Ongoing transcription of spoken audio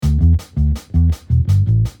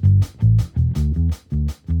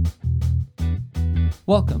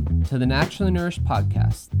Welcome to the Naturally Nourished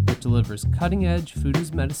podcast that delivers cutting-edge food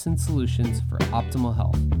as medicine solutions for optimal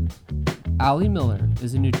health. Ali Miller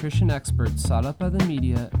is a nutrition expert sought out by the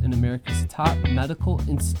media and America's top medical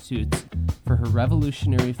institutes for her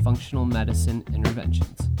revolutionary functional medicine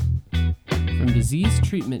interventions. From disease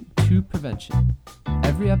treatment to prevention,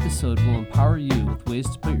 every episode will empower you with ways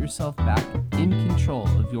to put yourself back in control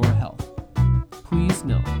of your health. Please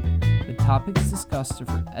note, the topics discussed are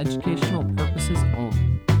for educational purposes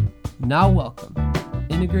only. Now welcome,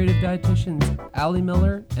 integrative dietitians Ali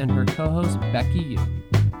Miller and her co-host Becky Yu.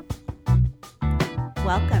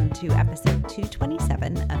 Welcome to episode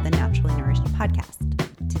 227 of the Naturally Nourished podcast.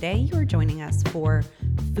 Today you are joining us for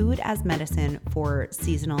food as medicine for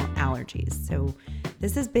seasonal allergies. So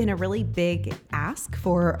this has been a really big ask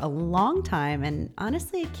for a long time, and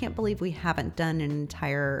honestly, I can't believe we haven't done an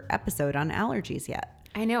entire episode on allergies yet.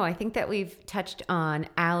 I know. I think that we've touched on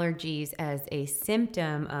allergies as a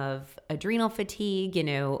symptom of adrenal fatigue,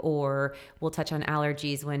 or we'll touch on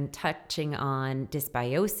allergies when touching on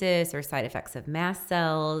dysbiosis or side effects of mast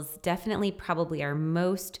cells. Definitely probably our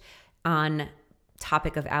most on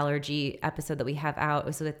topic of allergy episode that we have out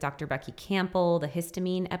was with Dr. Becky Campbell, the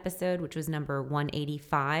histamine episode, which was number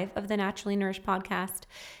 185 of the Naturally Nourished podcast.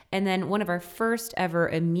 And then one of our first ever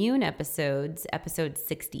immune episodes, episode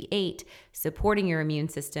 68, supporting your immune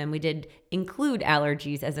system. We did include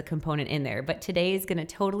allergies as a component in there, but today is going to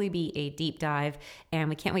totally be a deep dive, and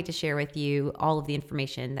we can't wait to share with you all of the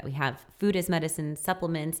information that we have, food as medicine,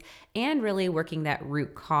 supplements, and really working that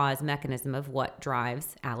root cause mechanism of what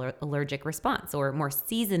drives allergic response or more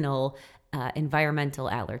seasonal environmental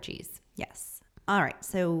allergies. Yes. All right.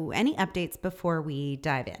 So any updates before we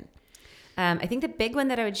dive in? I think the big one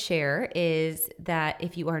that I would share is that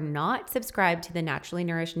if you are not subscribed to the Naturally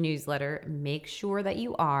Nourished newsletter, make sure that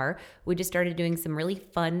you are. We just started doing some really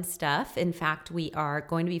fun stuff. In fact, we are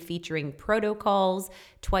going to be featuring protocols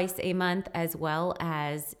twice a month, as well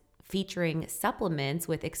as featuring supplements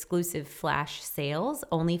with exclusive flash sales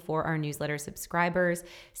only for our newsletter subscribers.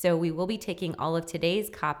 So we will be taking all of today's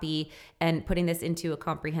copy and putting this into a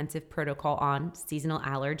comprehensive protocol on seasonal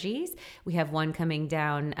allergies. We have one coming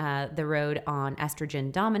down the road on estrogen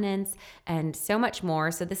dominance and so much more.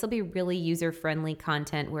 So this will be really user-friendly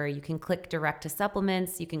content where you can click direct to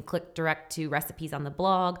supplements, you can click direct to recipes on the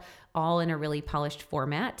blog, all in a really polished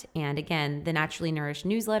format. And again, the Naturally Nourished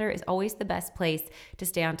newsletter is always the best place to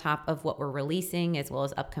stay on top of what we're releasing, as well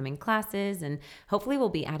as upcoming classes. And hopefully we'll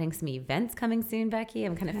be adding some events coming soon, Becky.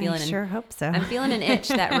 I'm kind of feeling hope so. I'm feeling an itch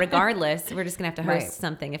that regardless, we're just gonna have to host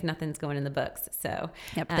something if nothing's going in the books. So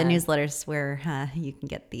yep, the newsletter's where you can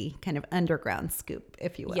get the kind of underground scoop,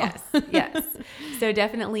 if you will. Yes. So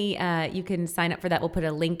definitely you can sign up for that. We'll put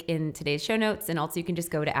a link in today's show notes, and also you can just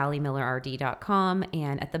go to alimillerrd.com,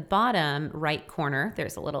 and at the bottom right corner,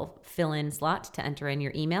 there's a little fill-in slot to enter in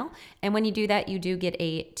your email. And when you do that, you do get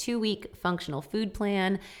a 2-week functional food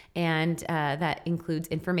plan, and that includes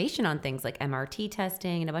information on things like MRT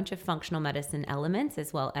testing and a bunch of functional medicine elements,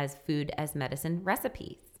 as well as food as medicine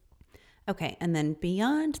recipes. Okay, and then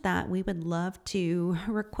beyond that, we would love to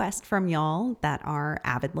request from y'all that are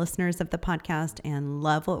avid listeners of the podcast and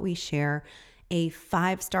love what we share, a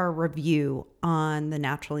 5-star review on the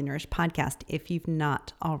Naturally Nourished podcast if you've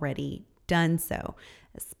not already done so.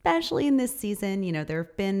 Especially in this season, there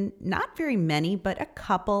have been not very many, but a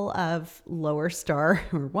couple of lower star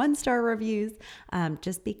or 1-star reviews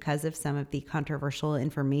just because of some of the controversial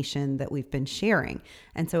information that we've been sharing.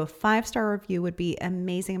 And so a 5-star review would be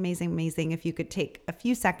amazing, amazing, amazing. If you could take a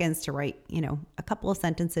few seconds to write, a couple of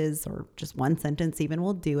sentences or just one sentence even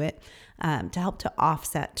will do it to help to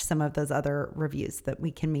offset some of those other reviews that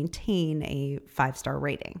we can maintain a 5-star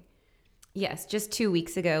rating. Yes, just 2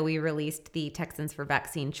 weeks ago, we released the Texans for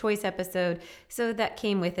Vaccine Choice episode. So that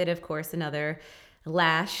came with it, of course, another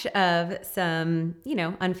lash of some,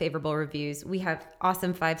 unfavorable reviews. We have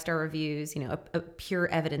awesome 5-star reviews, a pure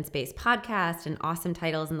evidence-based podcast and awesome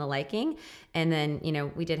titles and the liking. And then,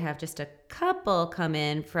 we did have just a couple come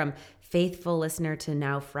in from faithful listener to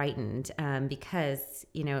now frightened because,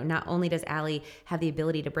 not only does Ali have the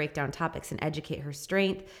ability to break down topics and educate her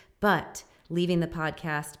strength, but leaving the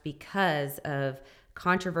podcast because of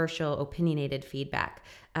controversial, opinionated feedback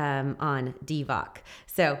on DVOC.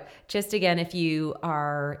 So just again, if you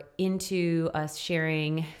are into us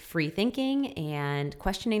sharing free thinking and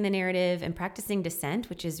questioning the narrative and practicing dissent,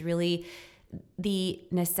 which is really the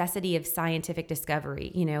necessity of scientific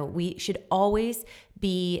discovery, we should always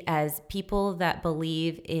be, as people that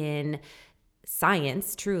believe in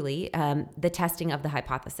science, truly, the testing of the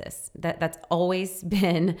hypothesis. That's always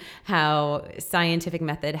been how scientific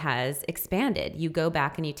method has expanded. You go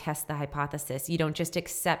back and you test the hypothesis. You don't just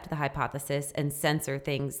accept the hypothesis and censor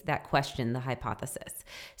things that question the hypothesis.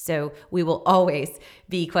 So we will always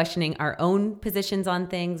be questioning our own positions on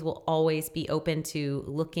things. We'll always be open to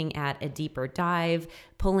looking at a deeper dive,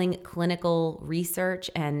 pulling clinical research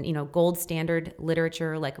and, gold standard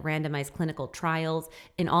literature like randomized clinical trials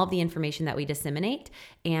and all of the information that we disseminate.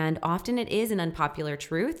 And often it is an unpopular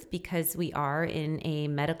truth because we are in a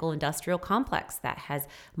medical industrial complex that has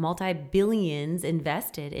multi-billions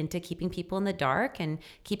invested into keeping people in the dark and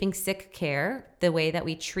keeping sick care the way that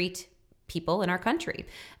we treat people in our country.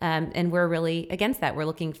 And we're really against that. We're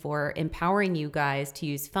looking for empowering you guys to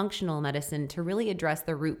use functional medicine to really address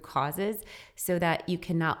the root causes so that you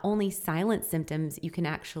can not only silence symptoms, you can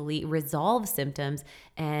actually resolve symptoms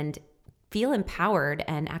and feel empowered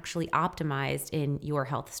and actually optimized in your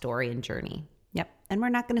health story and journey. Yep. And we're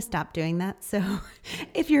not going to stop doing that. So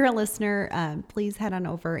if you're a listener, please head on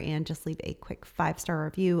over and just leave a quick 5-star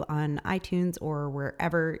review on iTunes or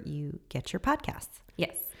wherever you get your podcasts.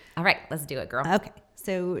 Yes. All right, let's do it, girl. Okay.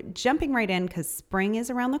 So jumping right in, because spring is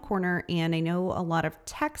around the corner, and I know a lot of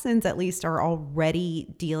Texans at least are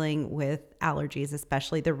already dealing with allergies,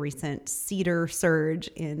 especially the recent cedar surge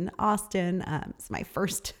in Austin. It's my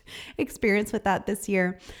first experience with that this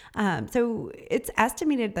year. So it's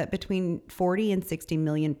estimated that between 40 and 60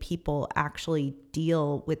 million people actually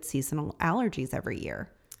deal with seasonal allergies every year.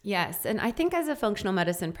 Yes. And I think as a functional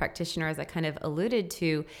medicine practitioner, as I kind of alluded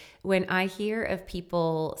to, when I hear of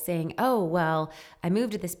people saying, oh, well, I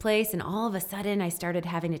moved to this place and all of a sudden I started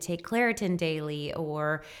having to take Claritin daily,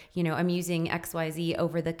 or, I'm using XYZ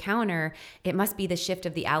over the counter, it must be the shift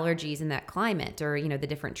of the allergies in that climate or, the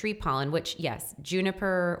different tree pollen, which yes,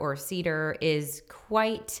 juniper or cedar is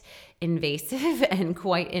quite invasive and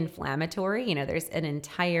quite inflammatory. There's an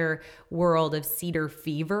entire world of cedar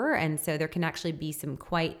fever. And so there can actually be some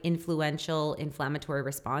quite influential inflammatory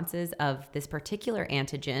responses of this particular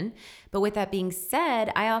antigen. But with that being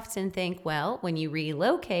said, I often think, well, when you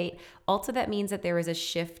relocate, also that means that there is a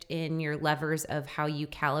shift in your levers of how you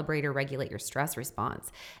calibrate or regulate your stress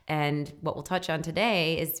response. And what we'll touch on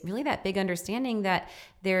today is really that big understanding that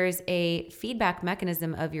there's a feedback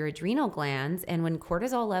mechanism of your adrenal glands. And when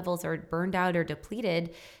cortisol levels are burned out or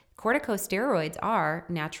depleted, corticosteroids are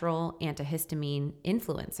natural antihistamine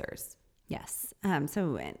influencers. Yes.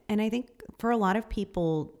 And I think for a lot of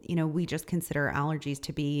people, we just consider allergies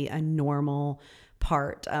to be a normal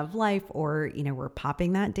part of life, or, we're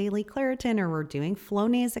popping that daily Claritin, or we're doing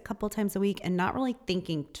Flonase a couple times a week and not really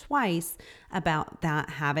thinking twice about that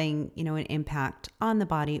having, an impact on the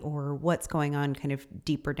body or what's going on kind of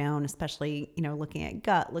deeper down, especially, looking at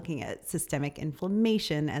gut, looking at systemic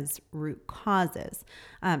inflammation as root causes.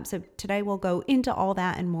 So today we'll go into all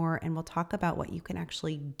that and more, and we'll talk about what you can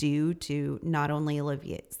actually do to not only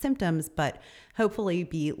alleviate symptoms, but hopefully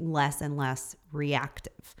be less and less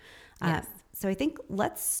reactive. Yes. So I think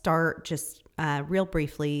let's start just real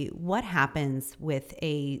briefly. What happens with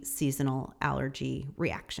a seasonal allergy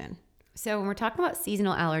reaction? So when we're talking about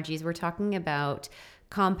seasonal allergies, we're talking about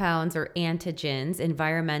compounds or antigens,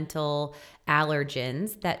 environmental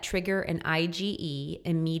allergens that trigger an IgE,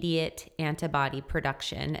 immediate antibody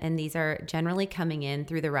production. And these are generally coming in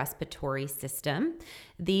through the respiratory system.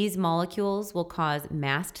 These molecules will cause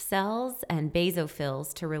mast cells and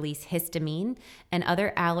basophils to release histamine and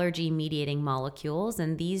other allergy-mediating molecules.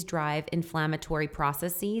 And these drive inflammatory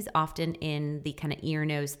processes, often in the kind of ear,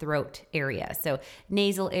 nose, throat area. So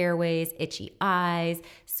nasal airways, itchy eyes,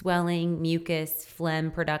 swelling, mucus,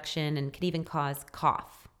 phlegm production, and can even cause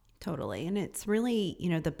cough. Totally. And it's really,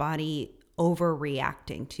 the body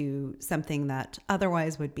overreacting to something that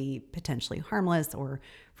otherwise would be potentially harmless, or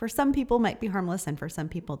for some people might be harmless, and for some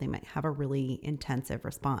people they might have a really intensive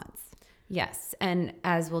response. Yes. And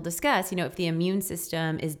as we'll discuss, if the immune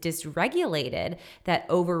system is dysregulated, that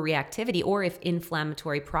overreactivity, or if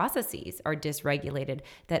inflammatory processes are dysregulated,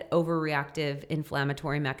 that overreactive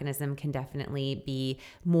inflammatory mechanism can definitely be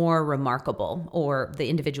more remarkable, or the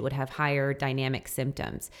individual would have higher dynamic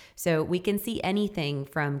symptoms. So we can see anything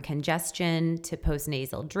from congestion to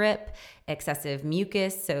postnasal drip, excessive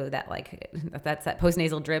mucus, so that that's that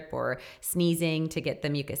postnasal drip, or sneezing to get the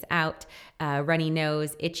mucus out, runny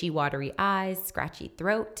nose, itchy, watery eyes, scratchy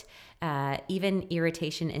throat. even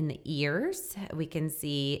irritation in the ears. We can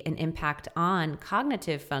see an impact on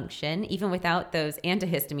cognitive function, even without those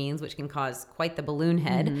antihistamines, which can cause quite the balloon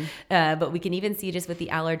head. But we can even see just with the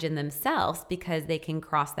allergen themselves, because they can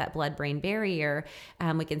cross that blood-brain barrier.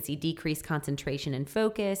 We can see decreased concentration and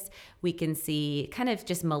focus. We can see kind of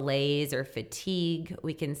just malaise or fatigue.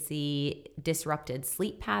 We can see disrupted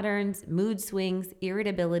sleep patterns, mood swings,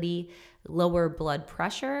 irritability, lower blood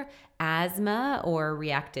pressure, asthma or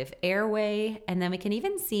reactive airway. And then we can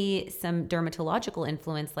even see some dermatological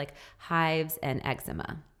influence like hives and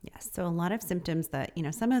eczema. Yes. So a lot of symptoms that,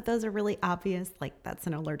 some of those are really obvious, like that's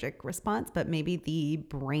an allergic response, but maybe the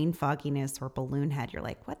brain fogginess or balloon head, you're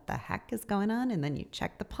like, what the heck is going on? And then you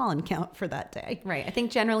check the pollen count for that day. Right. I think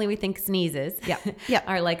generally we think sneezes Yeah.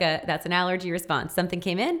 are like that's an allergy response. Something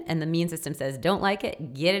came in and the immune system says, don't like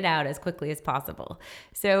it, get it out as quickly as possible.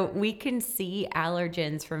 So we can see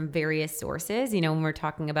allergens from various sources. When we're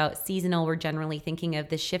talking about seasonal, we're generally thinking of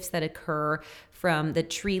the shifts that occur from the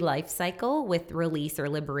tree life cycle with release or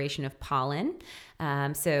liberation of pollen.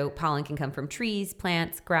 So pollen can come from trees,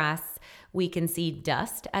 plants, grass. We can see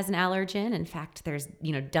dust as an allergen. In fact, there's,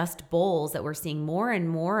 dust bowls that we're seeing more and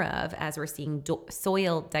more of as we're seeing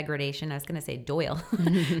soil degradation. I was going to say doyle.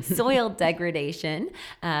 Soil degradation,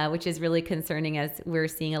 which is really concerning as we're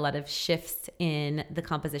seeing a lot of shifts in the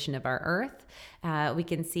composition of our earth. We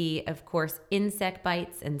can see, of course, insect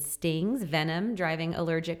bites and stings, venom driving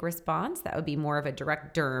allergic response. That would be more of a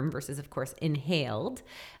direct derm versus, of course, inhaled.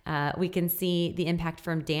 We can see the impact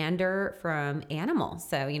from dander from animals.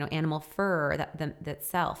 So, animal fur that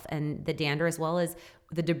self and the dander, as well as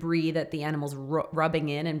the debris that the animal's rubbing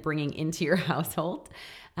in and bringing into your household.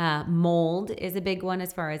 Mold is a big one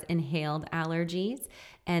as far as inhaled allergies.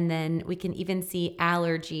 And then we can even see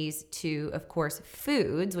allergies to, of course,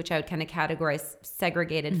 foods, which I would kind of categorize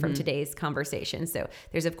segregated from today's conversation. So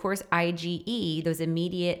there's, of course, IgE, those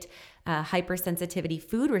immediate hypersensitivity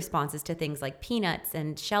food responses to things like peanuts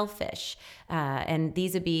and shellfish. And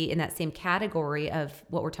these would be in that same category of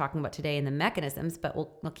what we're talking about today in the mechanisms, but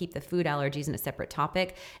we'll keep the food allergies in a separate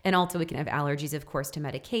topic. And also we can have allergies, of course, to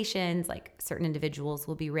medications, like certain individuals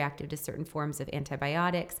will be reactive to certain forms of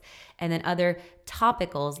antibiotics. And then other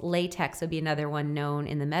topicals, latex would be another one known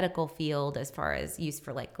in the medical field as far as use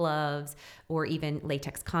for like gloves or even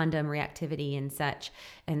latex condom reactivity and such.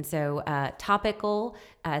 And so topical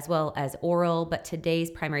as well as oral, but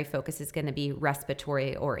today's primary focus is going to be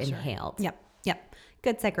respiratory or inhaled. Yep.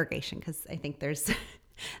 Good segregation, because I think there's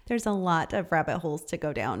a lot of rabbit holes to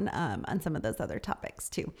go down on some of those other topics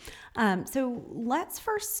too. So let's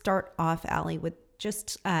first start off, Allie, with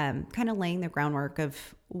just kind of laying the groundwork of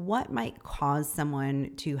what might cause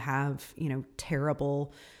someone to have,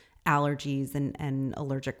 terrible allergies and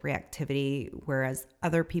allergic reactivity, whereas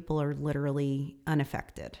other people are literally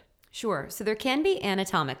unaffected. Sure. So there can be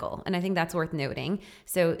anatomical, and I think that's worth noting.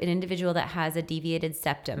 So an individual that has a deviated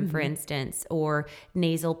septum, for instance, or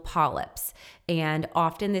nasal polyps, and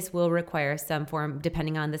often this will require some form,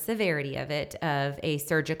 depending on the severity of it, of a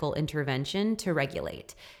surgical intervention to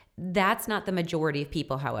regulate. That's not the majority of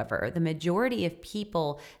people, however. The majority of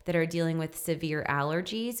people that are dealing with severe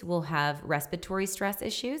allergies will have respiratory stress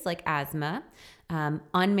issues like asthma,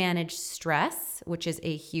 unmanaged stress, which is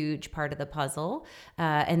a huge part of the puzzle.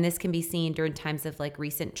 And this can be seen during times of like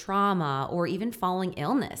recent trauma or even following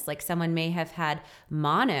illness. Like someone may have had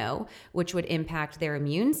mono, which would impact their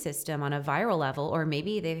immune system on a viral level, or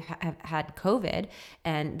maybe they have had COVID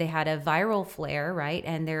and they had a viral flare, right?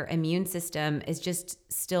 And their immune system is just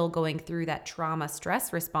still going through that trauma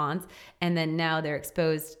stress response. And then now they're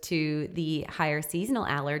exposed to the higher seasonal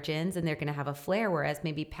allergens and they're going to have a flare, whereas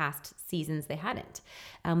maybe past seasons they hadn't.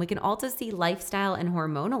 We can also see lifestyle and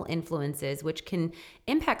hormonal influences, which can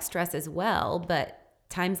impact stress as well, but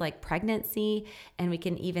times like pregnancy, and we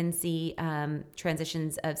can even see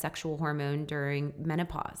transitions of sexual hormone during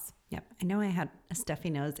menopause. Yep. I know I had a stuffy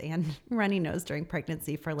nose and runny nose during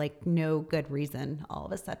pregnancy for like no good reason all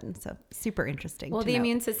of a sudden. So super interesting. Well, the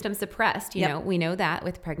immune system suppressed, you know, we know that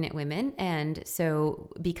with pregnant women. And so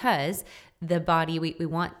because the body, we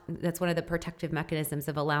want, that's one of the protective mechanisms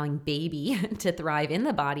of allowing baby to thrive in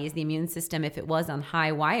the body is the immune system, if it was on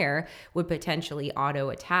high wire, would potentially auto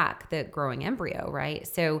attack the growing embryo, right?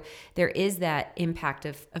 So there is that impact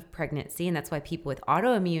of pregnancy. And that's why people with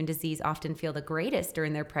autoimmune disease often feel the greatest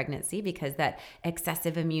during their pregnancy, because that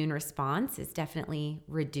excessive immune response is definitely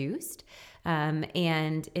reduced.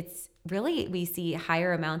 And it's really, we see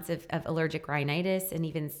higher amounts of allergic rhinitis and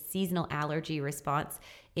even seasonal allergy response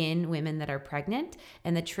in women that are pregnant.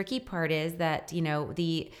 And the tricky part is that,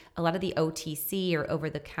 a lot of the OTC or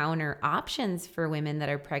over-the-counter options for women that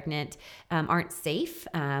are pregnant aren't safe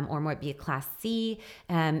or might be a class C.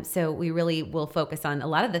 So we really will focus on a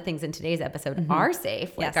lot of the things in today's episode are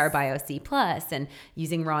safe, like our Bio C Plus and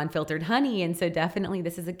using raw and filtered honey. And so definitely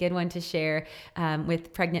this is a good one to share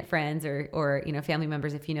with pregnant friends or family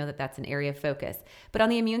members if you know that that's an area of focus. But on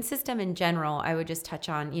the immune system in general, I would just touch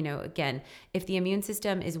on, again, if the immune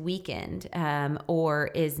system is weakened or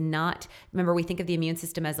is not, remember we think of the immune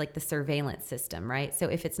system as like the surveillance system, right? So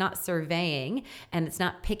if it's not surveying and it's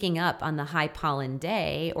not picking up on the high pollen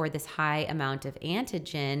day or this high amount of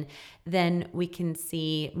antigen, then we can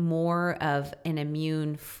see more of an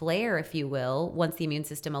immune flare, if you will, once the immune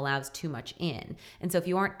system allows too much in. And so if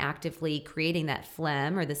you aren't actively creating that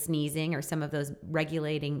phlegm or the sneezing or some of those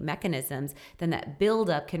regulating mechanisms, then that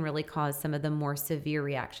buildup can really cause some of the more severe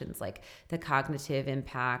reactions like the cognitive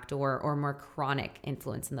impact or more chronic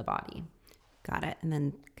influence in the body. Got it. And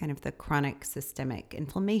then kind of the chronic systemic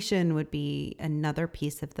inflammation would be another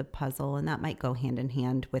piece of the puzzle, and that might go hand in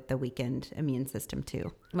hand with the weakened immune system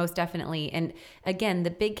too. Most definitely. And again,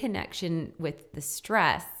 the big connection with the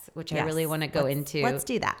stress, which I really want to go into. Let's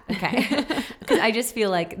do that. Okay. Because I just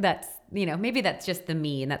feel like that's, maybe that's just the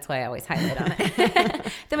me, and that's why I always highlight on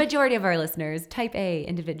it. The majority of our listeners, type A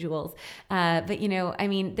individuals. But,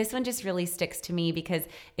 this one just really sticks to me because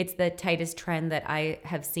it's the tightest trend that I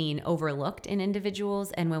have seen overlooked in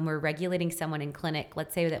individuals. And when we're regulating someone in clinic,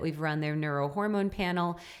 let's say that we've run their neurohormone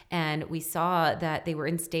panel and we saw that they were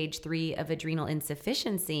in stage 3 of adrenal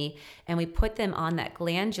insufficiency, and we put them on that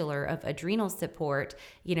glandular of adrenal support,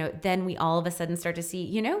 then we all of a sudden start to see,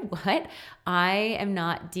 you know what? I'm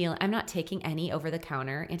not taking any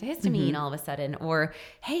over-the-counter antihistamine all of a sudden, or,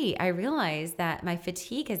 hey, I realize that my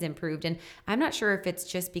fatigue has improved, and I'm not sure if it's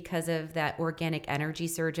just because of that organic energy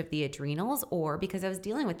surge of the adrenals or because I was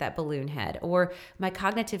dealing with that balloon head, or my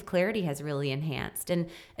cognitive clarity has really enhanced. And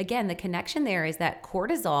again, the connection there is that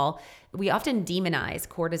cortisol, we often demonize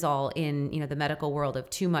cortisol in the medical world of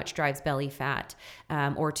too much drives belly fat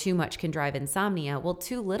or too much can drive insomnia. Well,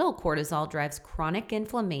 too little cortisol drives chronic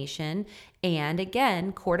inflammation. And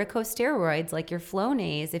again, corticosteroids like your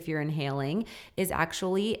Flonase, if you're inhaling, is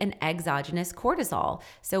actually an exogenous cortisol.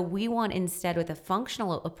 So we want instead with a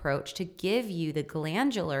functional approach to give you the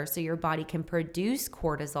glandular so your body can produce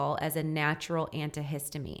cortisol as a natural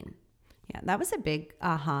antihistamine. Yeah, that was a big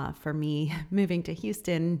aha for me moving to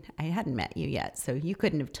Houston. I hadn't met you yet, so you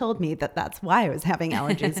couldn't have told me that that's why I was having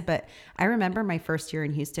allergies. But I remember my first year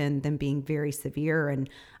in Houston, them being very severe, and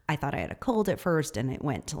I thought I had a cold at first, and it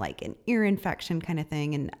went to like an ear infection kind of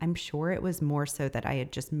thing. And I'm sure it was more so that I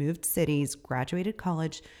had just moved cities, graduated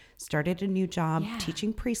college, started a new job,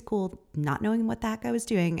 teaching preschool, not knowing what the heck I was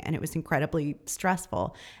doing. And it was incredibly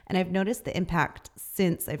stressful. And I've noticed the impact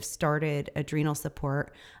since I've started adrenal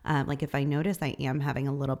support. Like if I notice I am having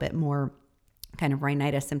a little bit more kind of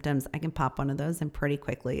rhinitis symptoms, I can pop one of those and pretty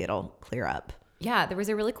quickly it'll clear up. Yeah, there was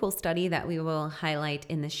a really cool study that we will highlight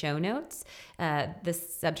in the show notes. The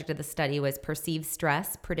subject of the study was Perceived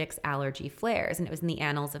Stress Predicts Allergy Flares, and it was in the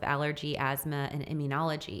Annals of Allergy, Asthma, and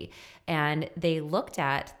Immunology. And they looked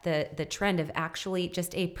at the trend of actually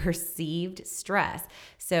just a perceived stress.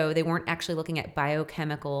 So they weren't actually looking at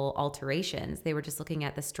biochemical alterations. They were just looking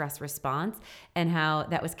at the stress response and how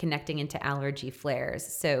that was connecting into allergy flares.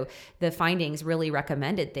 So the findings really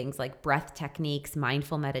recommended things like breath techniques,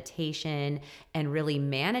 mindful meditation, and really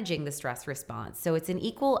managing the stress response. So it's an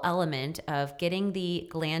equal element of getting the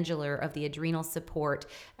glandular of the adrenal support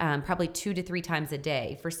probably 2 to 3 times a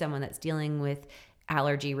day for someone that's dealing with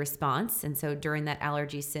allergy response. And so during that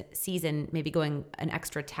allergy season, maybe going an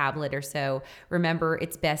extra tablet or so. Remember,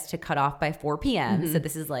 it's best to cut off by 4 p.m. So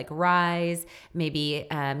this is like rise, maybe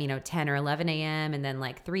 10 or 11 a.m. and then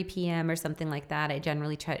like 3 p.m. or something like that. I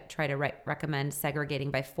generally try to recommend segregating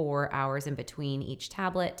by 4 hours in between each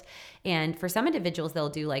tablet. And for some individuals, they'll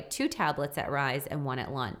do like 2 tablets at rise and 1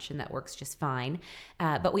 at lunch, and that works just fine.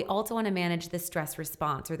 But we also want to manage the stress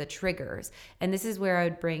response or the triggers. And this is where I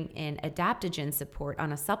would bring in adaptogen support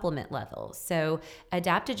on a supplement level. So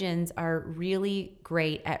adaptogens are really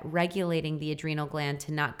great at regulating the adrenal gland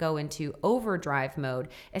to not go into overdrive mode,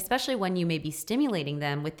 especially when you may be stimulating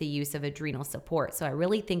them with the use of adrenal support. So I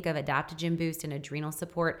really think of adaptogen boost and adrenal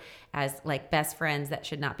support as like best friends that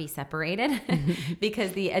should not be separated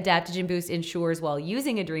because the adaptogen boost ensures while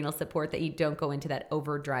using adrenal support that you don't go into that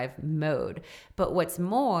overdrive mode. But what's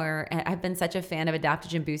more, I've been such a fan of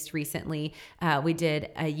adaptogen boost recently. We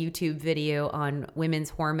did a YouTube video on on women's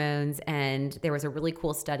hormones. And there was a really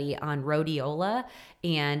cool study on rhodiola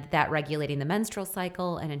and that regulating the menstrual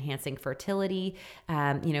cycle and enhancing fertility.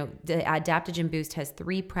 The Adaptogen Boost has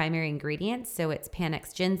 3 primary ingredients. So it's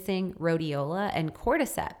Panax ginseng, rhodiola, and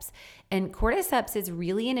cordyceps. And cordyceps is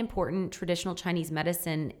really an important traditional Chinese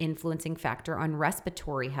medicine influencing factor on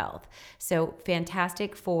respiratory health. So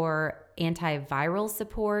fantastic for antiviral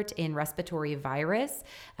support in respiratory virus,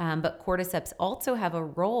 but cordyceps also have a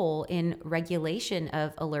role in regulation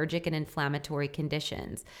of allergic and inflammatory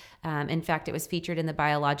conditions. In fact, it was featured in the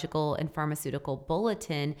Biological and Pharmaceutical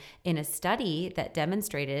Bulletin in a study that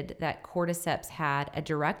demonstrated that cordyceps had a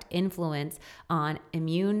direct influence on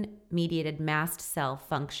immune-mediated mast cell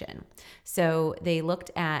function. So they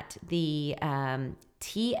looked at the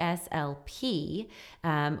TSLP,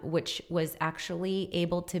 which was actually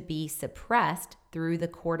able to be suppressed through the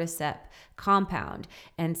cordyceps compound.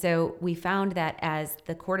 And so we found that as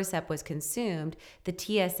the cordyceps was consumed, the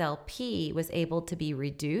TSLP was able to be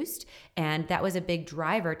reduced, and that was a big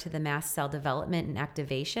driver to the mast cell development and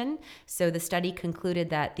activation. So the study concluded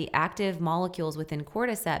that the active molecules within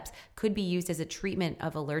cordyceps could be used as a treatment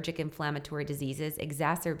of allergic inflammatory diseases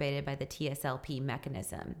exacerbated by the TSLP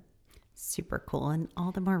mechanism. Super cool, and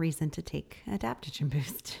all the more reason to take Adaptogen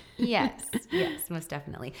Boost. yes, most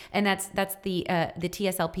definitely. And that's the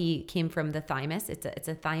TSLP came from the thymus. It's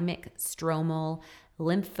a thymic stromal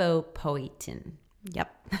lymphopoietin.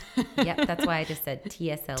 Yep. That's why I just said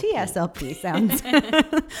TSLP. TSLP sounds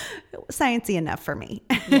sciencey enough for me.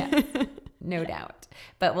 Yes, no doubt.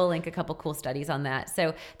 But we'll link a couple cool studies on that.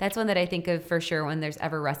 So that's one that I think of for sure when there's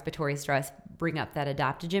ever respiratory stress, bring up that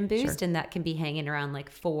Adaptogen Boost. Sure. And that can be hanging around like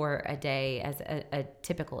 4 a day as a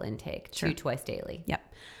typical intake, sure. 2 twice daily.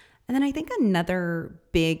 Yep. And then I think another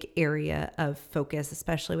big area of focus,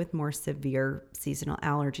 especially with more severe seasonal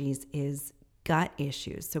allergies, is gut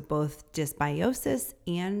issues. So both dysbiosis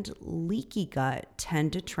and leaky gut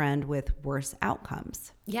tend to trend with worse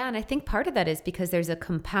outcomes. Yeah, and I think part of that is because there's a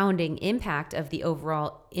compounding impact of the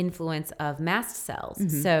overall influence of mast cells.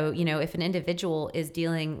 Mm-hmm. So, if an individual is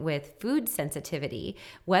dealing with food sensitivity,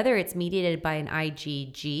 whether it's mediated by an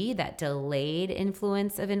IgG, that delayed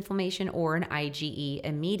influence of inflammation, or an IgE,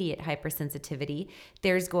 immediate hypersensitivity,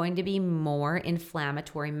 there's going to be more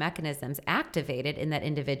inflammatory mechanisms activated in that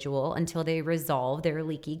individual until they resolve their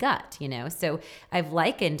leaky gut, So I've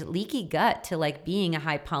likened leaky gut to like being a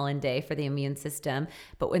high pollen day for the immune system.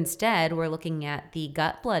 But instead, we're looking at the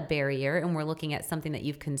gut-blood barrier, and we're looking at something that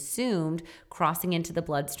you've consumed crossing into the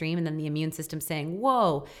bloodstream, and then the immune system saying,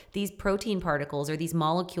 whoa, these protein particles or these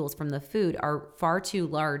molecules from the food are far too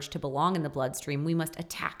large to belong in the bloodstream. We must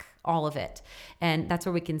attack all of it. And that's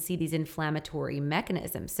where we can see these inflammatory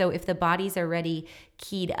mechanisms. So if the body's already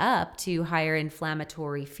keyed up to higher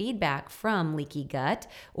inflammatory feedback from leaky gut,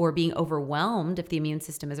 or being overwhelmed if the immune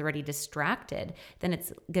system is already distracted, then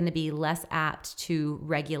it's going to be less apt to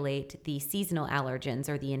regulate the seasonal allergens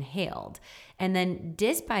or the inhaled. And then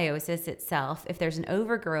dysbiosis itself, if there's an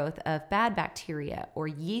overgrowth of bad bacteria or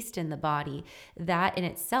yeast in the body, that in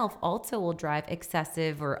itself also will drive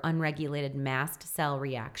excessive or unregulated mast cell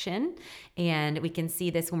reaction. And we can see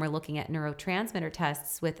this when we're looking at neurotransmitter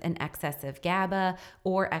tests with an excess of GABA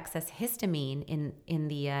or excess histamine in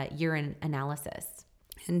the urine analysis.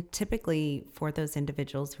 And typically for those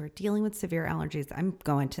individuals who are dealing with severe allergies, I'm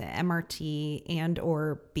going to MRT and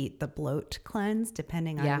or beat the bloat cleanse,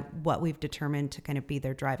 depending on what we've determined to kind of be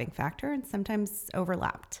their driving factor, and sometimes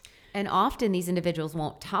overlapped. And often these individuals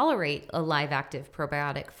won't tolerate a live active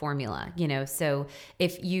probiotic formula, so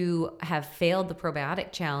if you have failed the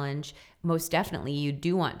probiotic challenge, most definitely you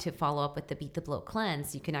do want to follow up with the Beat the Bloat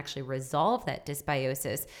cleanse. You can actually resolve that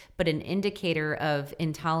dysbiosis, but an indicator of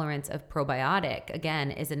intolerance of probiotic,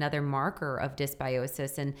 again, is another marker of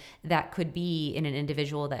dysbiosis, and that could be in an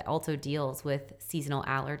individual that also deals with seasonal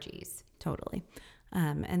allergies. Totally.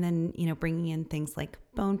 And then, bringing in things like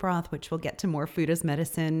bone broth, which we'll get to more food as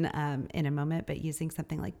medicine in a moment, but using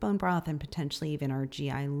something like bone broth and potentially even our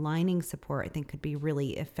GI lining support, I think could be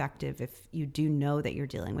really effective if you do know that you're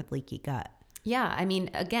dealing with leaky gut. Yeah, I mean,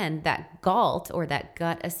 again, that GALT, or that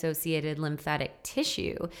gut-associated lymphatic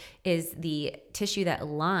tissue, is the tissue that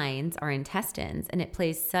lines our intestines, and it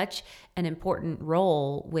plays such an important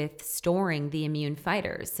role with storing the immune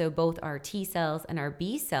fighters. So both our T cells and our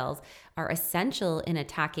B cells are essential in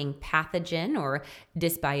attacking pathogen or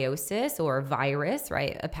dysbiosis or virus,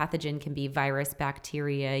 right? A pathogen can be virus,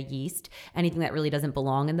 bacteria, yeast, anything that really doesn't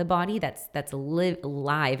belong in the body that's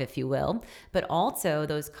live, if you will. But also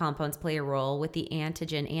those compounds play a role with the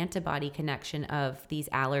antigen-antibody connection of these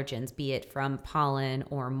allergens, be it from pollen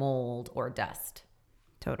or mold or dust.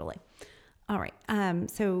 Totally. All right.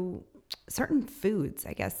 So certain foods,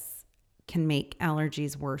 I guess, can make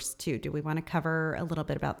allergies worse too. Do we want to cover a little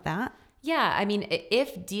bit about that? Yeah, I mean,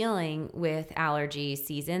 if dealing with allergy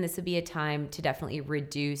season, this would be a time to definitely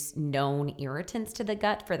reduce known irritants to the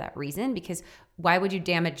gut for that reason, because why would you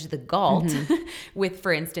damage the gut with,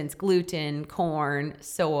 for instance, gluten, corn,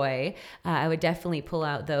 soy? I would definitely pull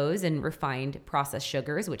out those and refined processed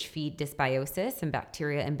sugars, which feed dysbiosis and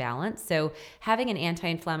bacteria imbalance. So having an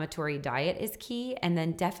anti-inflammatory diet is key. And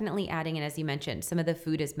then definitely adding in, as you mentioned, some of the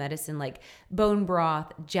food as medicine like bone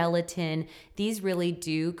broth, gelatin. These really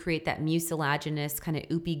do create that mucilaginous kind of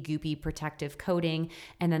oopy goopy protective coating.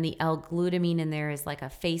 And then the L-glutamine in there is like a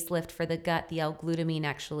facelift for the gut. The L-glutamine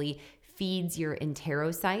actually feeds your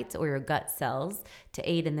enterocytes or your gut cells to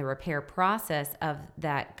aid in the repair process of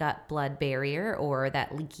that gut-blood barrier or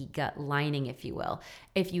that leaky gut lining, if you will.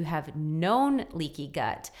 If you have known leaky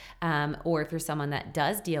gut, or if you're someone that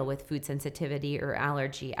does deal with food sensitivity or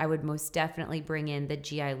allergy, I would most definitely bring in the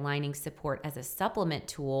GI lining support as a supplement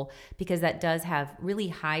tool, because that does have really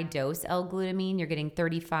high dose L-glutamine. You're getting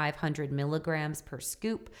 3,500 milligrams per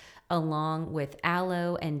scoop, along with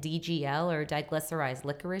aloe and DGL or diglycerized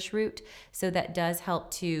licorice root. So that does help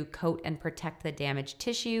to coat and protect the damaged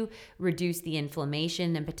tissue, reduce the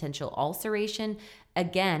inflammation and potential ulceration.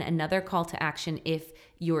 Again, another call to action if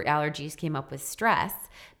your allergies came up with stress,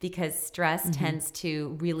 because stress tends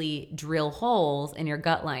to really drill holes in your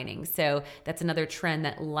gut lining. So that's another trend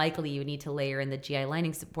that likely you need to layer in the GI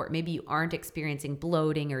lining support. Maybe you aren't experiencing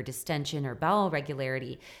bloating or distension or bowel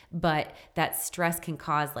regularity, but that stress can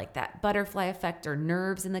cause like that butterfly effect or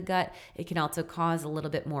nerves in the gut. It can also cause a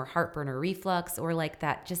little bit more heartburn or reflux, or like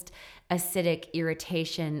that just acidic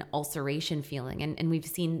irritation, ulceration feeling. And we've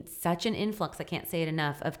seen such an influx, I can't say it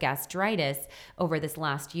enough, of gastritis over this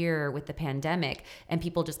last year with the pandemic, and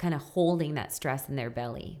people just kind of holding that stress in their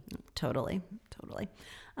belly. Totally.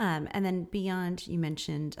 And then beyond, you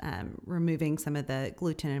mentioned removing some of the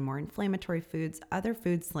gluten and more inflammatory foods, other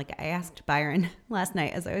foods, like I asked Byron last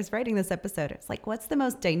night as I was writing this episode, it's like, what's the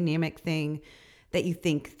most dynamic thing that you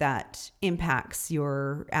think that impacts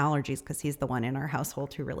your allergies? Because he's the one in our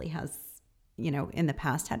household who really has, in the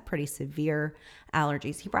past had pretty severe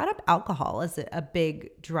allergies. He brought up alcohol as a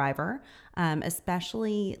big driver,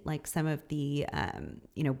 especially like some of the,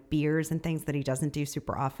 beers and things that he doesn't do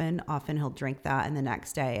super often. Often he'll drink that, and the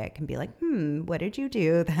next day it can be like, what did you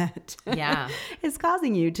do that is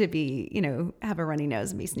causing you to be, have a runny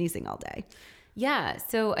nose and be sneezing all day? Yeah,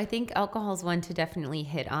 so I think alcohol is one to definitely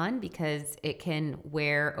hit on, because it can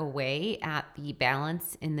wear away at the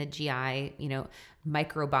balance in the GI,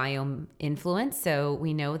 microbiome influence. So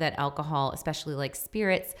we know that alcohol, especially like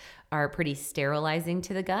spirits, are pretty sterilizing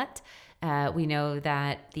to the gut. We know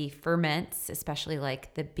that the ferments, especially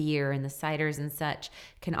like the beer and the ciders and such,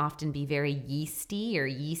 can often be very yeasty or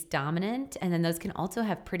yeast dominant. And then those can also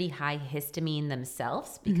have pretty high histamine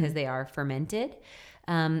themselves because they are fermented.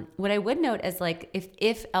 What I would note is like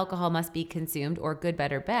if alcohol must be consumed, or good,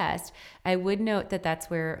 better, best, I would note that that's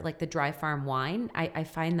where like the dry farm wine, I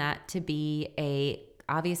find that to be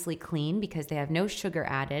obviously clean because they have no sugar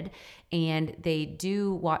added, and they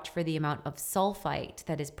do watch for the amount of sulfite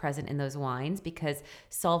that is present in those wines, because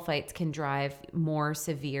sulfites can drive more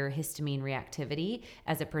severe histamine reactivity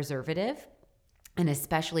as a preservative. And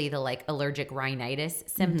especially the like allergic rhinitis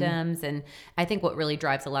symptoms. And I think what really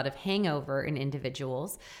drives a lot of hangover in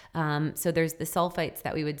individuals. So there's the sulfites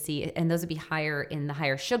that we would see, and those would be higher in the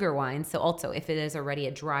higher sugar wines. So also if it is already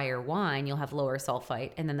a drier wine, you'll have lower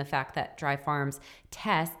sulfite. And then the fact that Dry Farms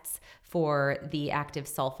tests for the active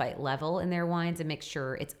sulfite level in their wines and make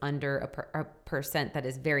sure it's under a percent that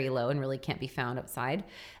is very low and really can't be found outside.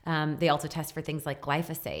 They also test for things like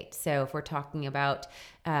glyphosate. So if we're talking about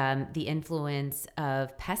the influence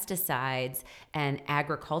of pesticides and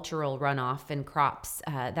agricultural runoff in crops,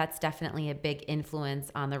 that's definitely a big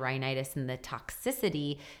influence on the rhinitis and the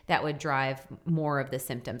toxicity that would drive more of the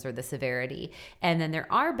symptoms or the severity. And then there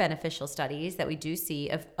are beneficial studies that we do see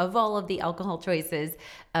of all of the alcohol choices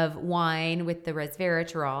of wine with the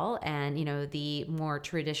resveratrol and, the more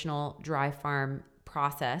traditional dry farm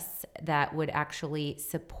process that would actually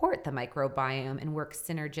support the microbiome and work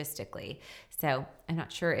synergistically. So I'm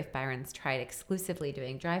not sure if Byron's tried exclusively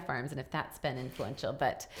doing dry farms and if that's been influential,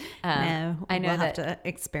 but no, I know we'll have to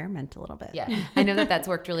experiment a little bit. Yeah, I know that that's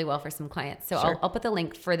worked really well for some clients. So Sure. I'll put the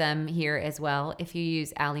link for them here as well. If you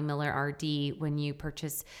use Ali Miller RD when you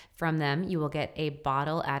purchase from them, you will get a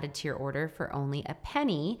bottle added to your order for only a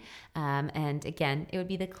penny. And again, it would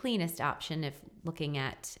be the cleanest option if looking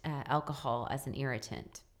at alcohol as an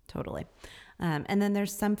irritant. Totally. And then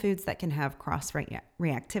there's some foods that can have cross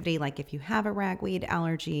reactivity. Like if you have a ragweed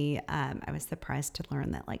allergy, I was surprised to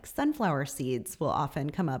learn that like sunflower seeds will often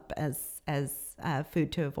come up as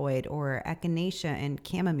food to avoid, or echinacea and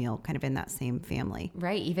chamomile kind of in that same family.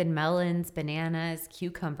 Right. Even melons, bananas,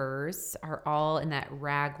 cucumbers are all in that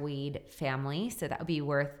ragweed family. So that would be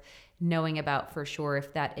worth knowing about for sure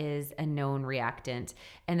if that is a known reactant.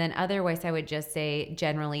 And then otherwise, I would just say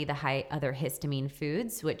generally the high other histamine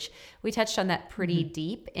foods, which we touched on that pretty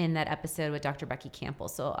deep in that episode with Dr. Becky Campbell.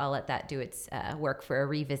 So I'll let that do its work for a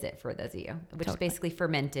revisit for those of you, which is basically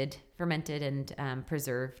fermented and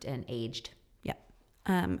preserved and aged.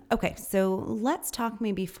 Okay, so let's talk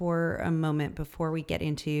maybe for a moment before we get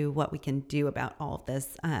into what we can do about all of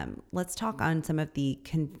this. Let's talk on some of the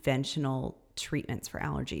conventional treatments for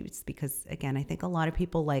allergies, because again, I think a lot of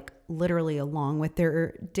people like literally along with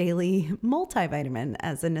their daily multivitamin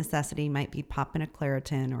as a necessity might be popping a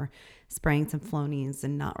Claritin or spraying some Flonase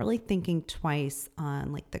and not really thinking twice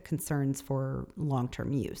on like the concerns for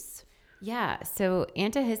long-term use. Yeah. So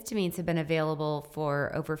antihistamines have been available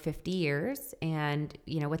for over 50 years. And,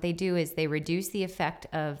 what they do is they reduce the effect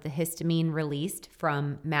of the histamine released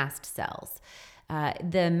from mast cells.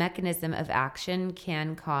 The mechanism of action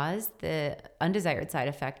can cause the undesired side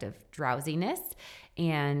effect of drowsiness.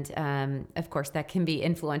 And of course, that can be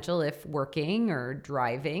influential if working or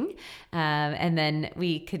driving. And then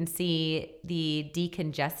we can see the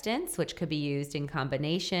decongestants, which could be used in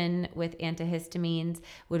combination with antihistamines,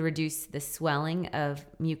 would reduce the swelling of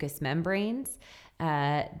mucous membranes.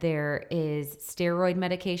 There is steroid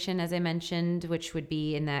medication, as I mentioned, which would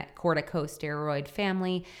be in that corticosteroid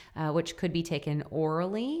family, which could be taken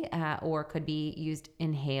orally or could be used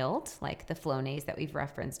inhaled, like the Flonase that we've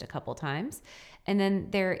referenced a couple times. And then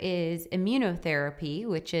there is immunotherapy,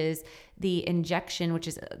 which is the injection, which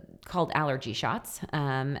is called allergy shots,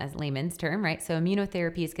 as layman's term, right? So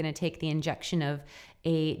immunotherapy is going to take the injection of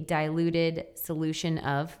a diluted solution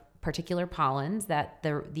of particular pollens that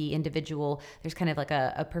the individual, there's kind of like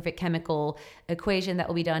a perfect chemical equation that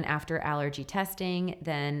will be done after allergy testing.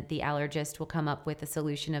 Then the allergist will come up with a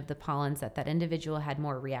solution of the pollens that individual had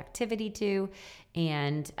more reactivity to.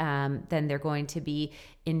 And then they're going to be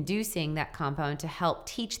inducing that compound to help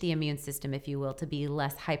teach the immune system, if you will, to be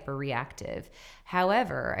less hyperreactive.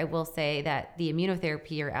 However, I will say that the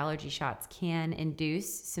immunotherapy or allergy shots can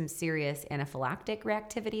induce some serious anaphylactic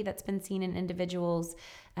reactivity that's been seen in individuals.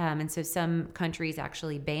 And so some countries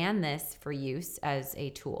actually ban this for use as a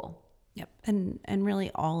tool. Yep. And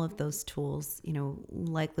really all of those tools,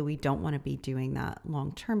 likely we don't want to be doing that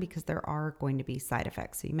long term because there are going to be side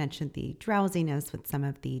effects. So you mentioned the drowsiness with some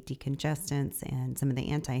of the decongestants and some of the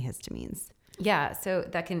antihistamines. Yeah, so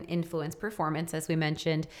that can influence performance, as we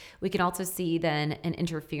mentioned. We can also see then an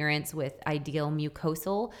interference with ideal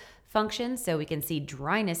mucosal function. So we can see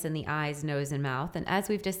dryness in the eyes, nose, and mouth. And as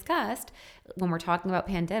we've discussed, when we're talking about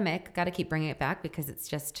pandemic, got to keep bringing it back because it's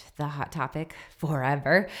just the hot topic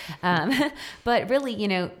forever. But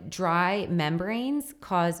really, dry membranes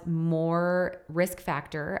cause more risk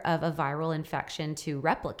factor of a viral infection to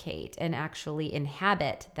replicate and actually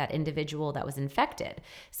inhabit that individual that was infected.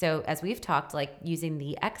 So as we've talked, like using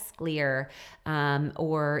the Xlear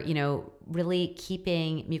or, really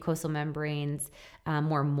keeping mucosal membranes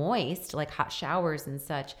more moist, like hot showers and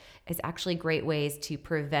such, is actually great ways to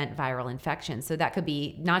prevent viral infection. So that could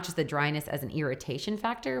be not just the dryness as an irritation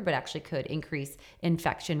factor, but actually could increase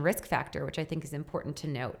infection risk factor, which I think is important to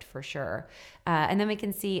note for sure. And then we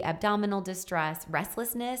can see abdominal distress,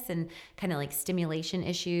 restlessness, and kind of like stimulation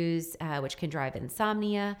issues, which can drive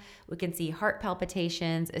insomnia. We can see heart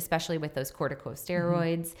palpitations, especially with those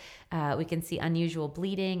corticosteroids. We can see unusual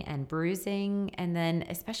bleeding and bruising. And then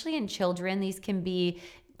especially in children, these can be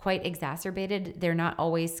quite exacerbated. They're not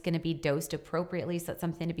always going to be dosed appropriately, so that's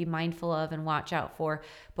something to be mindful of and watch out for.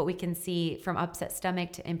 But we can see from upset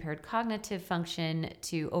stomach to impaired cognitive function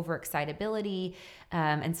to overexcitability.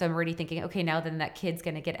 And so I'm already thinking, okay, now then that kid's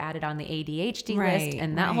going to get added on the ADHD list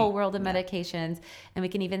and that whole world of medications. And we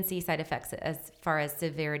can even see side effects as far as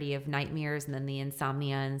severity of nightmares and then the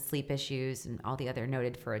insomnia and sleep issues and all the other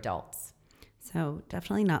noted for adults. So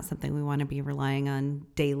definitely not something we want to be relying on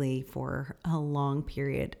daily for a long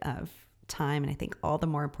period of time. And I think all the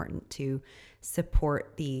more important to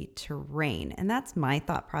support the terrain. And that's my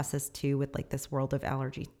thought process too, with like this world of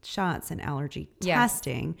allergy shots and allergy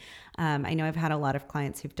testing. I know I've had a lot of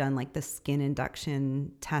clients who've done like the skin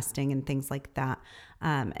induction testing and things like that.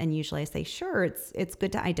 And usually I say, sure, it's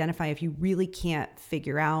good to identify if you really can't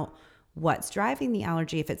figure out what's driving the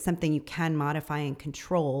allergy, if it's something you can modify and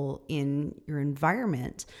control in your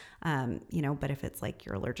environment, but if it's like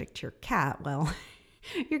you're allergic to your cat, well,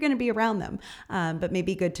 you're going to be around them. But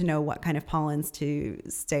maybe good to know what kind of pollens to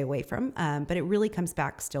stay away from. But it really comes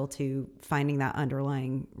back still to finding that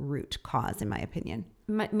underlying root cause, in my opinion.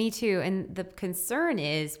 Me too. And the concern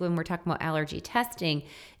is when we're talking about allergy testing,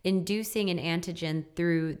 inducing an antigen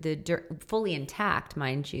through the fully intact,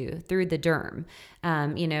 mind you, through the derm,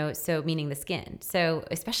 so meaning the skin. So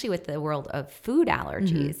especially with the world of food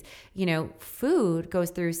allergies, food goes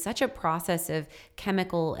through such a process of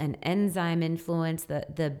chemical and enzyme influence.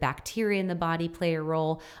 The bacteria in the body play a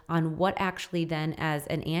role on what actually then as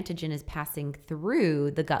an antigen is passing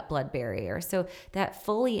through the gut-blood barrier. So that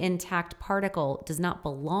fully intact particle does not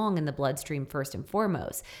belong in the bloodstream first and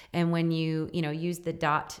foremost. And when you use the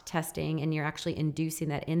DOT testing and you're actually inducing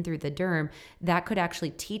that in through the derm, that could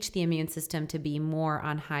actually teach the immune system to be more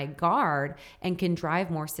on high guard and can drive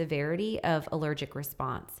more severity of allergic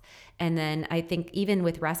response. And then I think even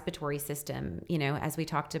with respiratory system, as we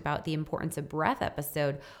talked about the importance of breath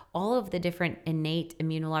episode, all of the different innate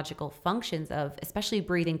immunological functions of especially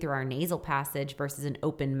breathing through our nasal passage versus an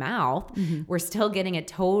open mouth, we're still getting a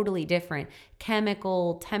totally different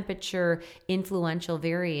chemical, temperature, influential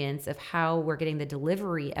variance of how we're getting the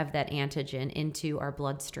delivery of that antigen into our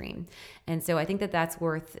bloodstream. And so I think that that's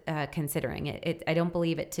worth considering. I don't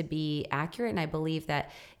believe it to be accurate. And I believe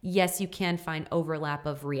that, yes, you can find overlap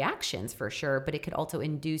of reactions for sure, but it could also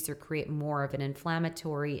induce or create more of an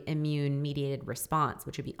inflammatory immune mediated response,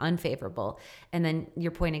 which would be unfavorable. And then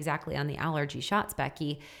your point exactly on the allergy shots,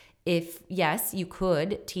 Becky, if yes, you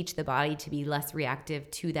could teach the body to be less reactive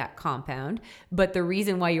to that compound, but the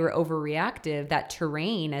reason why you were overreactive, that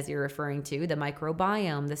terrain, as you're referring to, the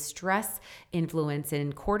microbiome, the stress influence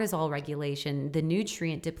and cortisol regulation, the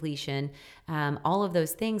nutrient depletion, all of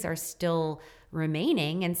those things are still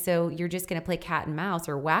remaining. And so you're just going to play cat and mouse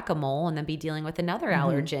or whack-a-mole and then be dealing with another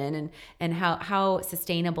allergen. And how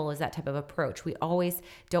sustainable is that type of approach? We always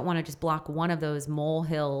don't want to just block one of those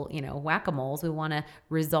molehill, whack-a-moles. We want to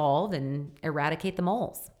resolve and eradicate the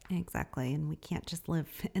moles. Exactly. And we can't just live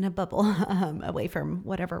in a bubble away from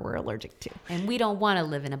whatever we're allergic to. And we don't want to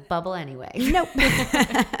live in a bubble anyway. Nope.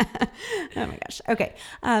 Oh my gosh. Okay.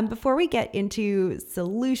 Before we get into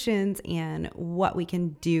solutions and what we can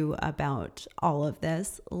do about all of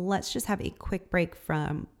this, let's just have a quick break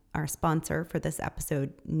from our sponsor for this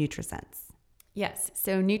episode, NutriSense. Yes.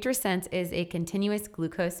 So NutriSense is a continuous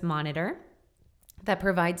glucose monitor that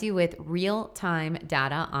provides you with real-time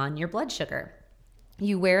data on your blood sugar.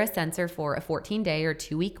 You wear a sensor for a 14-day or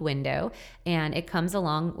 2-week window, and it comes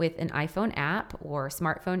along with an iPhone app or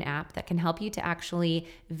smartphone app that can help you to actually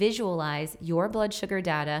visualize your blood sugar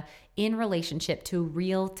data in relationship to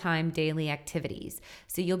real-time daily activities.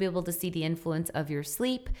 So you'll be able to see the influence of your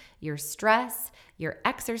sleep, your stress, your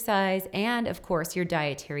exercise, and of course, your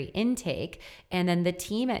dietary intake. And then the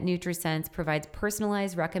team at NutriSense provides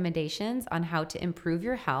personalized recommendations on how to improve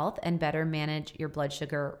your health and better manage your blood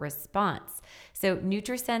sugar response. So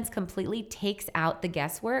NutriSense completely takes out the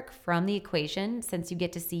guesswork from the equation, since you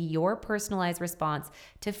get to see your personalized response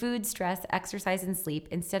to food, stress, exercise, and sleep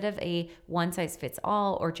instead of a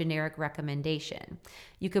one-size-fits-all or generic recommendation.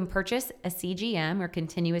 You can purchase a CGM or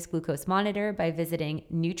continuous glucose monitor by visiting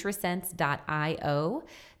nutrisense.io.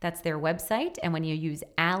 That's their website. And when you use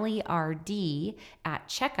AllieRD at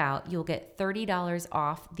checkout, you'll get $30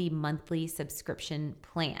 off the monthly subscription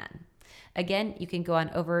plan. Again, you can go on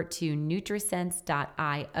over to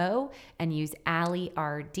nutrisense.io and use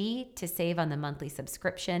AllieRD to save on the monthly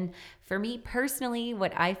subscription. For me personally,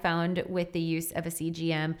 what I found with the use of a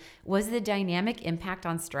CGM was the dynamic impact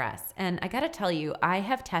on stress. And I got to tell you, I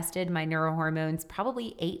have tested my neurohormones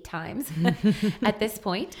probably 8 times at this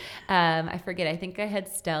point. I forget, I think I had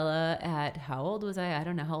Stella at, how old was I? I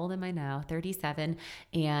don't know. How old am I now? 37.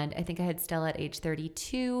 And I think I had Stella at age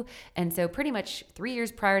 32. And so pretty much 3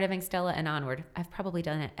 years prior to having Stella and onward, I've probably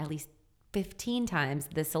done it at least 15 times,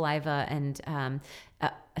 the saliva and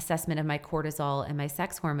assessment of my cortisol and my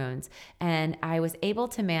sex hormones. And I was able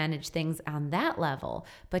to manage things on that level,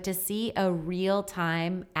 but to see a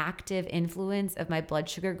real-time active influence of my blood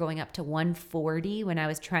sugar going up to 140 when I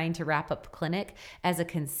was trying to wrap up clinic as a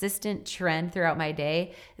consistent trend throughout my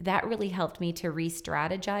day, that really helped me to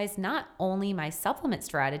re-strategize not only my supplement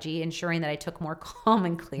strategy, ensuring that I took more Calm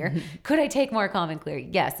and Clear. Could I take more Calm and Clear?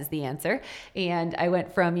 Yes, is the answer. And I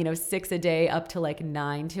went from, 6 a day up to like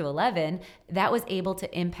 9 to 11. That was able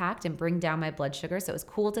to impact and bring down my blood sugar. So it was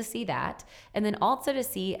cool to see that. And then also to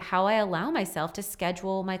see how I allow myself to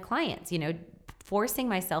schedule my clients, forcing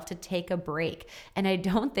myself to take a break. And I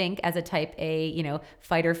don't think as a type A,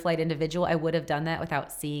 fight or flight individual, I would have done that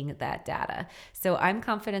without seeing that data. So I'm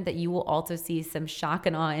confident that you will also see some shock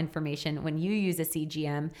and awe information when you use a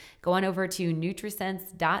CGM. Go on over to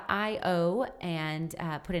Nutrisense.io and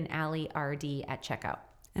put in Allie RD at checkout.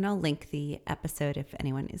 And I'll link the episode if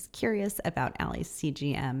anyone is curious about Allie's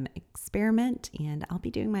CGM experiment. And I'll be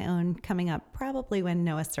doing my own coming up probably when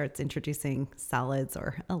Noah starts introducing solids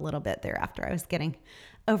or a little bit thereafter. I was getting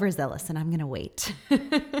overzealous and I'm going to wait.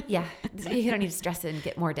 Yeah, you don't need to stress it and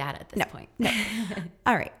get more data at this point. No.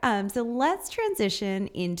 All right. So let's transition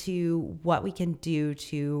into what we can do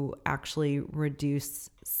to actually reduce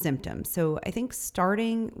symptoms. So I think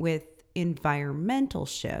starting with environmental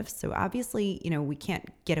shifts. So obviously, we can't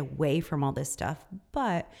get away from all this stuff,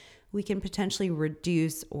 but we can potentially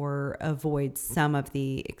reduce or avoid some of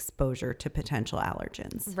the exposure to potential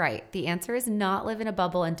allergens. Right. The answer is not live in a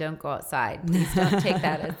bubble and don't go outside. Please don't take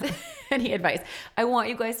that as any advice. I want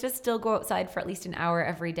you guys to still go outside for at least an hour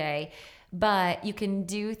every day. But you can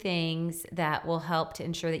do things that will help to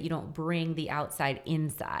ensure that you don't bring the outside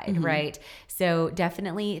inside, right? So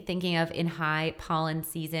definitely thinking of in high pollen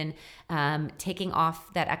season, taking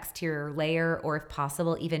off that exterior layer, or if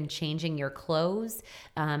possible, even changing your clothes,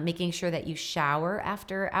 making sure that you shower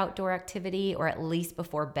after outdoor activity or at least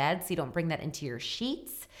before bed so you don't bring that into your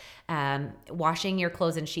sheets. Washing your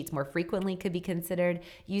clothes and sheets more frequently could be considered.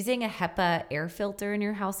 Using a HEPA air filter in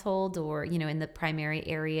your household or, in the primary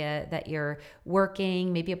area that you're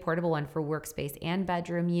working, maybe a portable one for workspace and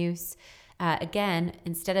bedroom use. Again,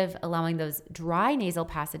 instead of allowing those dry nasal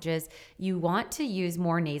passages, you want to use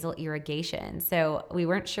more nasal irrigation. So we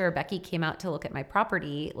weren't sure. Becky came out to look at my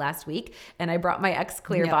property last week and I brought my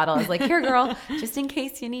X-Clear bottle. I was like, here, girl, just in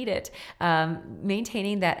case you need it.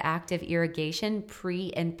 Maintaining that active irrigation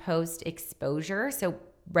pre and post exposure. So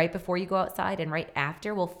right before you go outside and right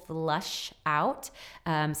after will flush out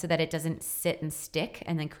so that it doesn't sit and stick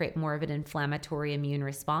and then create more of an inflammatory immune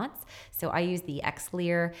response. So I use the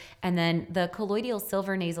X-Clear, and then the colloidal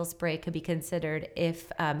silver nasal spray could be considered if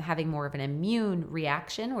having more of an immune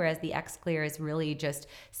reaction, whereas the X-Clear is really just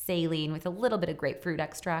saline with a little bit of grapefruit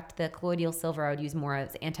extract. The colloidal silver I would use more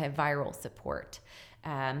as antiviral support.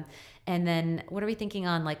 And then what are we thinking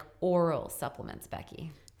on like oral supplements,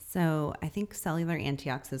 Becky? So I think cellular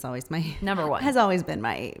antiox is always my number one. Has always been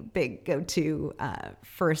my big go-to.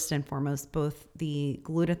 First and foremost, both the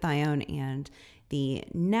glutathione and the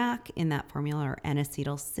NAC in that formula, or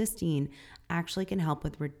N-acetylcysteine, actually can help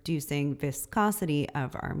with reducing viscosity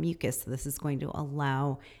of our mucus. So this is going to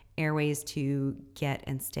allow airways to get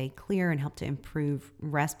and stay clear and help to improve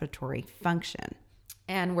respiratory function.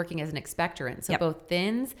 And working as an expectorant. So both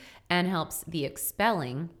thins and helps the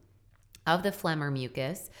expelling of the phlegm or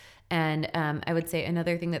mucus. And I would say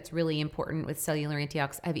another thing that's really important with cellular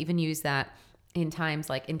antiox, I've even used that in times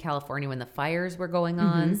like in California when the fires were going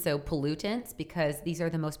on. So pollutants, because these are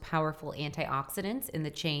the most powerful antioxidants in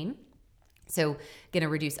the chain. So going to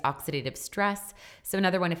reduce oxidative stress. So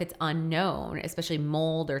another one, if it's unknown, especially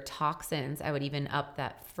mold or toxins, I would even up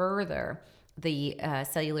that further. The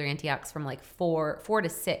cellular antiox from like 4 to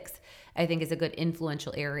 6, I think is a good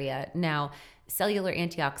influential area. Now, cellular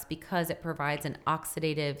antiox, because it provides an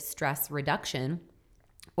oxidative stress reduction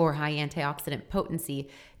or high antioxidant potency,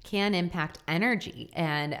 can impact energy.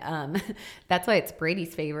 And that's why it's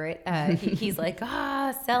Brady's favorite. He's like,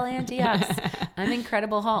 cell antiox. I'm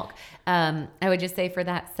Incredible Hulk. I would just say for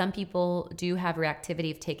that, some people do have reactivity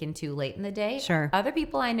if taken too late in the day. Sure. Other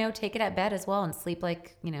people I know take it at bed as well and sleep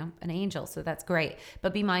like, an angel. So that's great.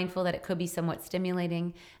 But be mindful that it could be somewhat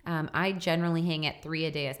stimulating. I generally hang at 3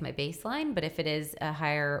 a day as my baseline, but if it is a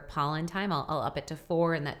higher pollen time, I'll up it to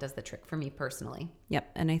 4, and that does the trick for me personally. Yep.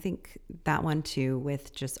 And I think that one too,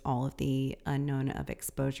 with just all of the unknown of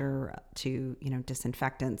exposure to,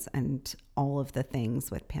 disinfectants and all of the things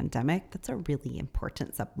with pandemic, that's a really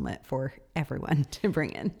important supplement for everyone to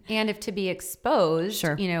bring in. And if to be exposed,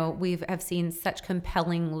 sure. Have seen such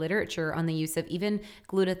compelling literature on the use of even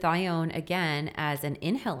glutathione, again, as an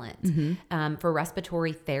inhalant for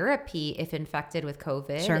respiratory therapy if infected with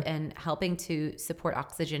COVID, sure. and helping to support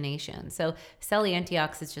oxygenation. So cell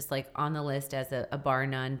antiox is just like on the list as a bar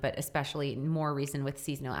none, but especially more reason with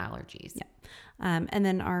seasonal allergies. Yeah. And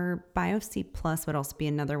then our BioC Plus would also be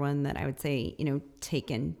another one that I would say,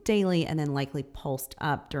 taken daily and then likely pulsed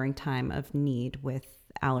up during time of need with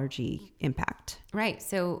allergy impact. Right.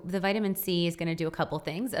 So the vitamin C is going to do a couple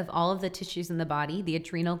things. Of all of the tissues in the body, the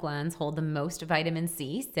adrenal glands hold the most vitamin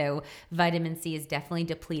C. So vitamin C is definitely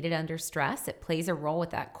depleted under stress. It plays a role with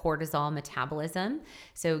that cortisol metabolism.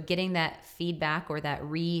 So getting that feedback or that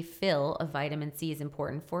refill of vitamin C is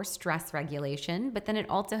important for stress regulation, but then it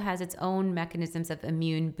also has its own mechanisms of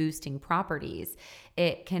immune boosting properties.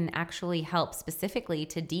 It can actually help specifically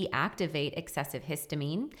to deactivate excessive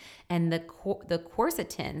histamine and the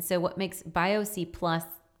quercetin. So what makes BioC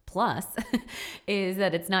plus is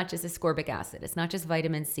that it's not just ascorbic acid. It's not just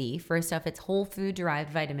vitamin C. First off, it's whole food derived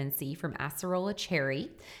vitamin C from acerola cherry.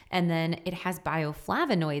 And then it has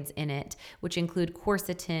bioflavonoids in it, which include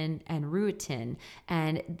quercetin and rutin.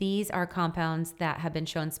 And these are compounds that have been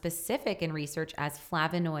shown specific in research as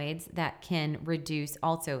flavonoids that can reduce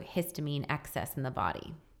also histamine excess in the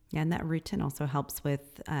body. Yeah, and that rutin also helps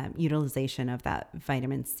with utilization of that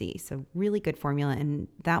vitamin C. So really good formula. And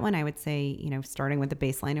that one, I would say, starting with a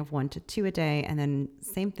baseline of 1 to 2 a day, and then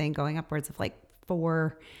same thing, going upwards of like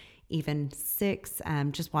 4, even 6,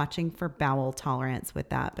 just watching for bowel tolerance with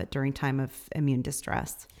that, but during time of immune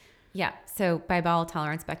distress. Yeah. So by bowel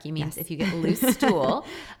tolerance, Becky, means if you get loose stool,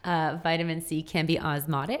 vitamin C can be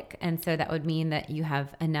osmotic. And so that would mean that you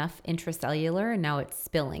have enough intracellular and now it's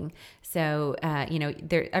spilling. So,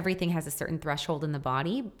 everything has a certain threshold in the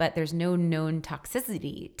body, but there's no known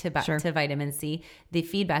toxicity to vitamin C. The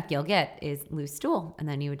feedback you'll get is loose stool, and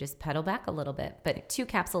then you would just pedal back a little bit. But 2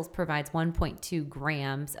 capsules provides 1.2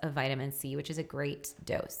 grams of vitamin C, which is a great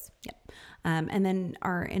dose. Yep. And then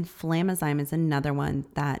our inflammazyme is another one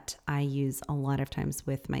that I use a lot of times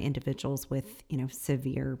with my individuals with,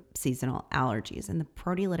 severe seasonal allergies. And the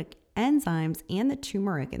proteolytic enzymes and the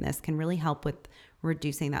turmeric in this can really help with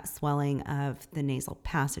reducing that swelling of the nasal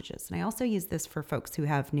passages. And I also use this for folks who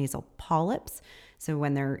have nasal polyps. So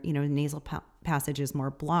when their, nasal passage is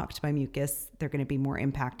more blocked by mucus, they're going to be more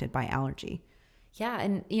impacted by allergy. Yeah.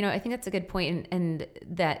 And, I think that's a good point. And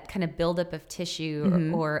that kind of buildup of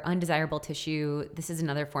tissue or undesirable tissue, this is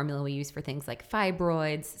another formula we use for things like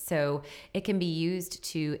fibroids. So it can be used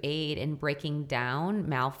to aid in breaking down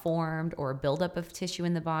malformed or buildup of tissue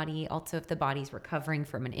in the body. Also, if the body's recovering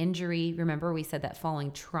from an injury, remember we said that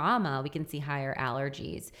following trauma, we can see higher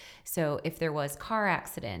allergies. So if there was car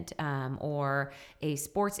accident or a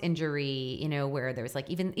sports injury, where there's like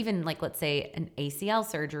even like, let's say an ACL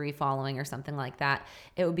surgery following or something like that,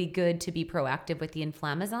 it would be good to be proactive with the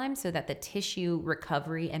inflammazyme so that the tissue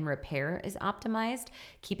recovery and repair is optimized,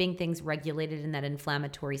 keeping things regulated in that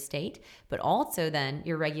inflammatory state. But also then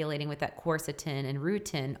you're regulating with that quercetin and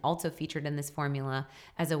rutin, also featured in this formula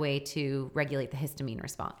as a way to regulate the histamine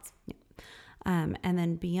response. Yeah. And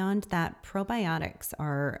then beyond that, probiotics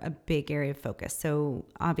are a big area of focus. So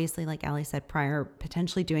obviously, like Ali said prior,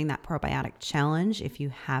 potentially doing that probiotic challenge if you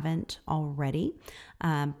haven't already.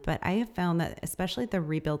 But I have found that especially the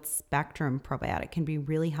Rebuild Spectrum probiotic can be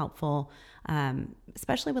really helpful,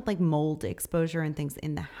 especially with like mold exposure and things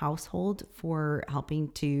in the household for helping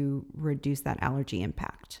to reduce that allergy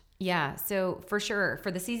impact. Yeah, so for sure,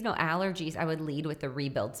 for the seasonal allergies, I would lead with the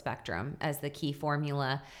Rebuild Spectrum as the key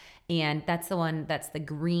formula. And that's the one that's the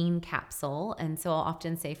green capsule. And so I'll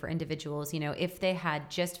often say for individuals, if they had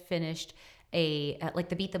just finished like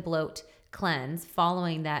the Beat the Bloat cleanse,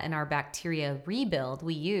 following that in our bacteria rebuild,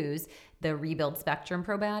 we use the Rebuild Spectrum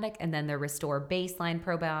probiotic and then the Restore Baseline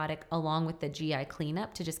probiotic along with the GI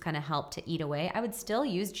Cleanup to just kind of help to eat away. I would still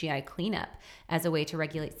use GI Cleanup as a way to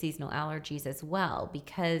regulate seasonal allergies as well,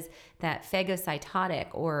 because that phagocytotic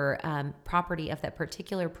or property of that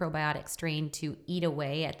particular probiotic strain to eat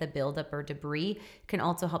away at the buildup or debris can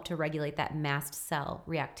also help to regulate that mast cell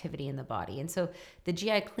reactivity in the body. And so the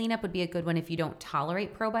GI Cleanup would be a good one if you don't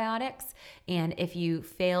tolerate probiotics. And if you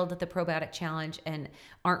failed at the probiotic challenge and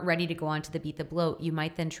aren't ready to go on to the Beat the Bloat, you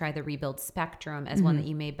might then try the Rebuild Spectrum as one that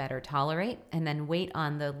you may better tolerate, and then wait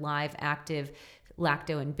on the live active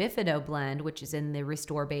lacto and bifido blend, which is in the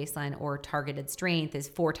Restore Baseline or targeted strength, is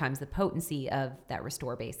 4 times the potency of that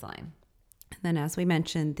Restore Baseline. And then, as we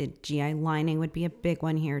mentioned, the GI lining would be a big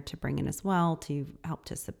one here to bring in as well to help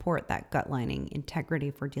to support that gut lining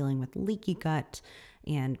integrity for dealing with leaky gut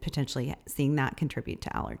and potentially seeing that contribute to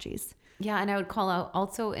allergies. Yeah, and I would call out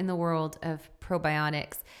also in the world of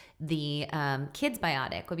probiotics, the Kids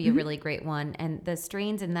Biotic would be a really great one. And the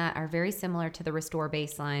strains in that are very similar to the Restore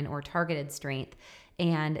Baseline or targeted strength.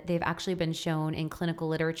 And they've actually been shown in clinical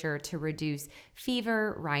literature to reduce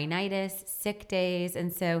fever, rhinitis, sick days.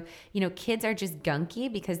 And so, kids are just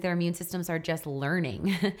gunky because their immune systems are just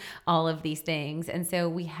learning all of these things. And so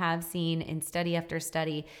we have seen in study after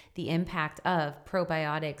study the impact of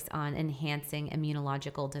probiotics on enhancing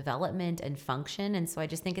immunological development and function. And so I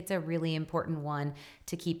just think it's a really important one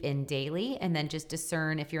to keep in daily, and then just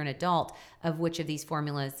discern, if you're an adult, of which of these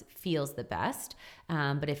formulas feels the best.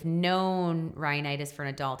 But if known rhinitis for an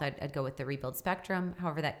adult, I'd go with the Rebuild Spectrum.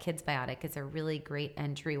 However, that Kids Biotic is a really great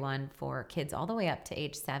entry one for kids all the way up to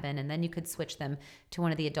age 7. And then you could switch them to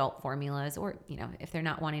one of the adult formulas, or, if they're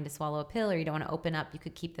not wanting to swallow a pill or you don't want to open up, you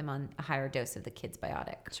could keep them on a higher dose of the Kids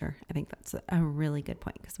Biotic. Sure. I think that's a really good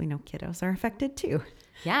point, because we know kiddos are affected too.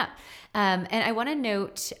 Yeah. And I want to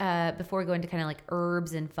note, before we go into kind of like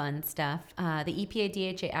herbs and fun stuff, the EPA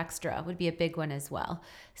DHA Extra would be a big one as well.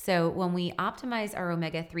 So when we optimize our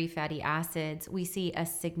omega-3 fatty acids, we see a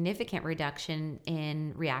significant reduction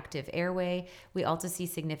in reactive airway. We also see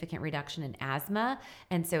significant reduction in asthma.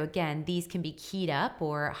 And so again, these can be keyed up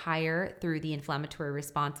or higher through the inflammatory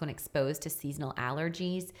response when exposed to seasonal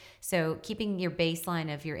allergies. So keeping your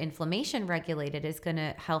baseline of your inflammation regulated is going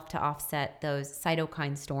to help to offset those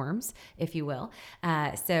cytokine storms, if you will.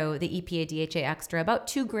 So the EPA DHA Extra, about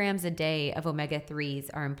 2 grams a day of omega-3s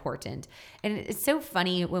are important. And it's so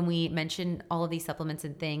funny when we mention all of these supplements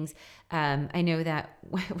and things. I know that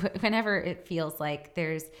whenever it feels like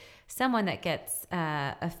there's someone that gets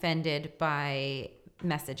offended by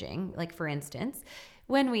messaging, like for instance,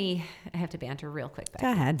 I have to banter real quick.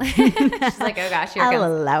 Go ahead. She's like, oh gosh, here it I'll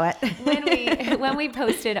comes. allow it. When we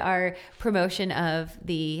posted our promotion of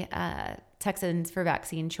the Texans for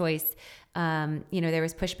Vaccine Choice, there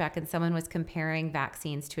was pushback, and someone was comparing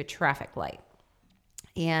vaccines to a traffic light.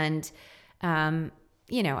 And,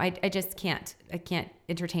 I just can't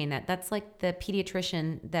entertain that. That's like the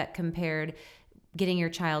pediatrician that compared getting your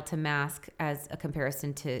child to mask as a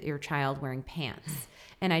comparison to your child wearing pants.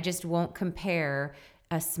 And I just won't compare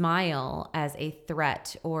a smile as a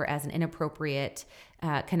threat or as an inappropriate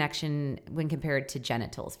connection when compared to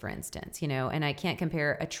genitals, for instance, and I can't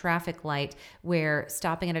compare a traffic light where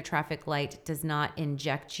stopping at a traffic light does not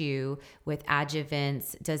inject you with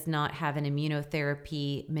adjuvants, does not have an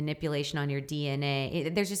immunotherapy manipulation on your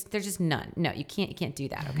DNA. There's just none. No, you can't do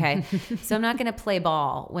that. Okay. So I'm not going to play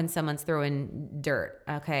ball when someone's throwing dirt.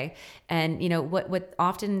 Okay. And what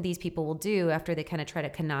often these people will do after they kind of try to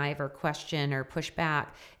connive or question or push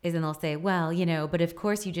back is then they'll say, well, but of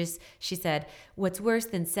course she said, what's worse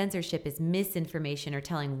than censorship is misinformation or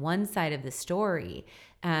telling one side of the story,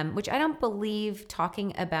 which I don't believe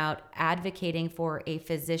talking about advocating for a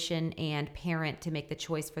physician and parent to make the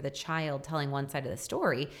choice for the child telling one side of the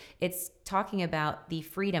story. It's talking about the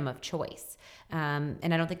freedom of choice. And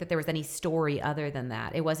I don't think that there was any story other than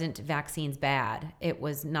that. It wasn't vaccines bad. That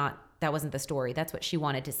wasn't the story. That's what she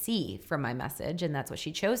wanted to see from my message, and that's what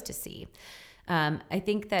she chose to see. I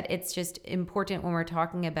think that it's just important when we're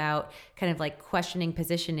talking about kind of like questioning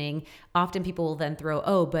positioning. Often people will then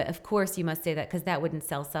throw, but of course you must say that because that wouldn't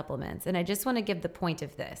sell supplements. And I just want to give the point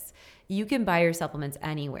of this. You can buy your supplements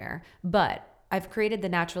anywhere, but I've created the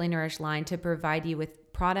Naturally Nourished line to provide you with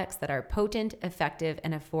products that are potent, effective,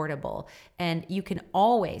 and affordable. And you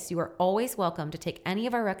are always welcome to take any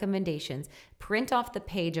of our recommendations, print off the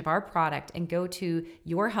page of our product, and go to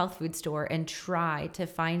your health food store and try to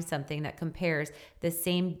find something that compares the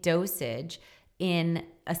same dosage in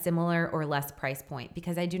a similar or less price point,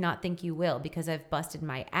 because I do not think you will, because I've busted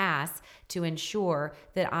my ass to ensure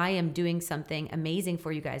that I am doing something amazing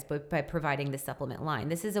for you guys by providing the supplement line.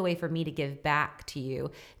 This is a way for me to give back to you,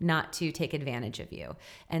 not to take advantage of you.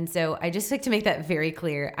 And so I just like to make that very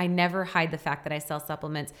clear. I never hide the fact that I sell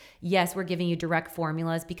supplements. Yes, we're giving you direct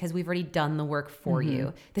formulas because we've already done the work for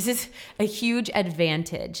you. This is a huge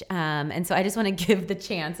advantage. And so I just want to give the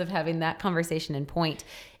chance of having that conversation in point.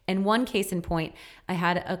 And one case in point, I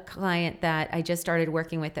had a client that I just started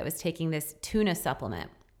working with that was taking this tuna supplement.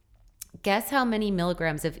 Guess how many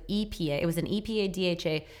milligrams of EPA? It was an EPA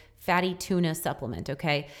DHA fatty tuna supplement,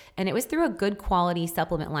 okay? And it was through a good quality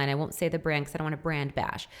supplement line. I won't say the brand because I don't want to brand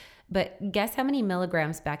bash. But guess how many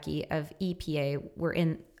milligrams, Becky, of EPA were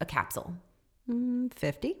in a capsule?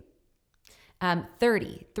 50.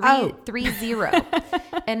 30.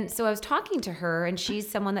 And so I was talking to her, and she's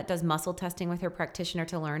someone that does muscle testing with her practitioner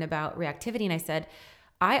to learn about reactivity. And I said,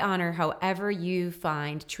 I honor however you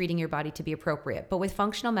find treating your body to be appropriate. But with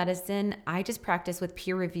functional medicine, I just practice with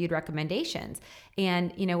peer-reviewed recommendations.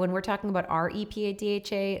 And, when we're talking about our EPA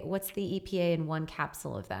DHA, what's the EPA in one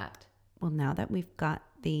capsule of that? Well, now that we've got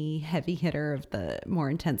the heavy hitter of the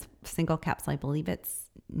more intense single capsule, I believe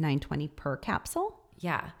it's 920 per capsule.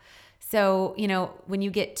 Yeah. So, when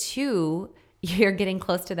you get 2, you're getting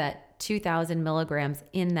close to that 2,000 milligrams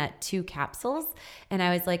in that 2 capsules. And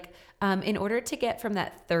I was like, in order to get from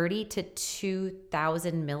that 30 to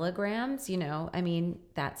 2,000 milligrams,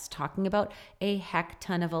 that's talking about a heck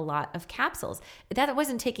ton of a lot of capsules. That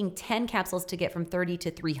wasn't taking 10 capsules to get from 30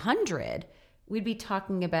 to 300. We'd be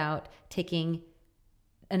talking about taking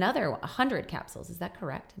another 100 capsules. Is that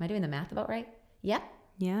correct? Am I doing the math about right? Yep.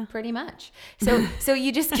 Yeah. Pretty much. So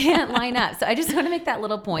you just can't line up. So I just want to make that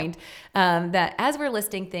little point that as we're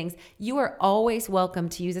listing things, you are always welcome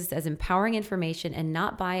to use this as empowering information and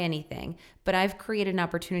not buy anything. But I've created an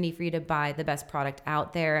opportunity for you to buy the best product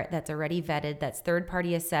out there that's already vetted, that's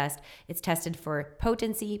third-party assessed. It's tested for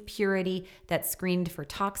potency, purity, that's screened for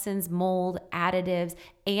toxins, mold, additives,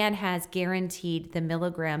 and has guaranteed the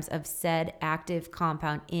milligrams of said active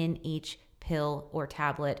compound in each pill or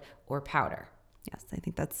tablet or powder. Yes, I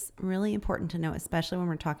think that's really important to know, especially when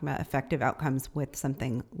we're talking about effective outcomes with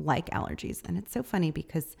something like allergies. And it's so funny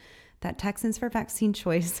because that Texans for Vaccine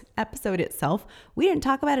Choice episode itself, we didn't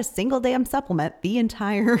talk about a single damn supplement the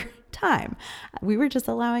entire time. We were just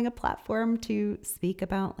allowing a platform to speak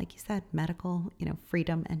about, like you said, medical,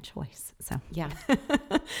 freedom and choice. So yeah.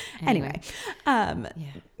 Anyway,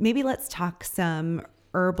 maybe let's talk some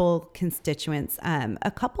herbal constituents. A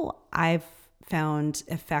couple I've found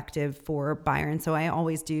effective for Byron. So I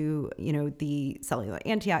always do, the cellular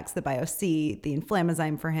antiox, the Bio-C, the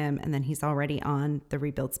Inflammazyme for him. And then he's already on the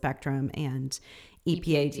Rebuild Spectrum and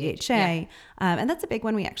EPA, DHA. Yeah. And that's a big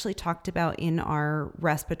one we actually talked about in our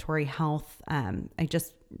respiratory health. I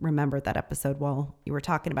just remembered that episode while you were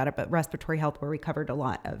talking about it, but respiratory health, where we covered a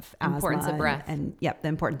lot of importance asthma of breath. And the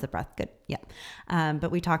importance of breath. Good. Yep.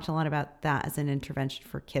 But we talked a lot about that as an intervention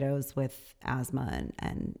for kiddos with asthma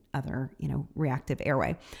and other, reactive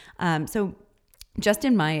airway. So just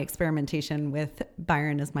in my experimentation with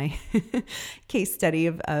Byron as my case study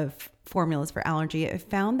of formulas for allergy, I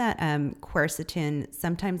found that quercetin,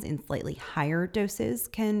 sometimes in slightly higher doses,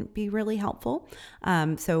 can be really helpful.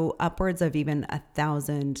 So upwards of even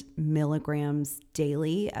 1,000 milligrams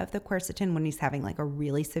daily of the quercetin when he's having like a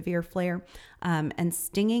really severe flare, and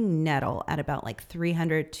stinging nettle at about like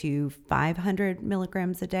 300 to 500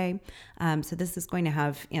 milligrams a day. So this is going to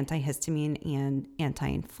have antihistamine and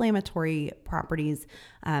anti-inflammatory properties,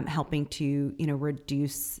 helping to,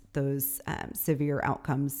 reduce those severe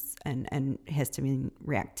outcomes and histamine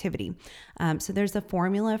reactivity. So there's a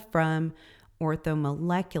formula from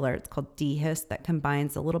Orthomolecular, it's called DHIS, that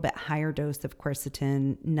combines a little bit higher dose of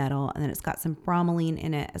quercetin, nettle, and then it's got some bromelain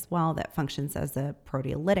in it as well that functions as a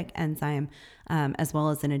proteolytic enzyme, as well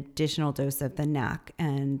as an additional dose of the NAC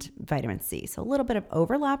and vitamin C. So a little bit of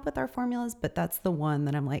overlap with our formulas, but that's the one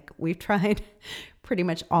that I'm like, we've tried pretty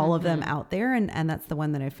much all of them out there, and that's the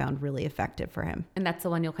one that I found really effective for him. And that's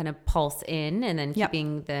the one you'll kind of pulse in, and then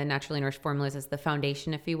keeping the naturally nourished formulas as the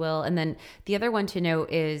foundation, if you will. And then the other one to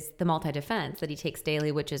note is the multi-defense that he takes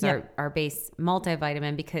daily, which is our base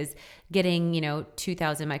multivitamin, because getting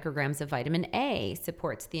 2,000 micrograms of vitamin A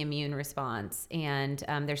supports the immune response, and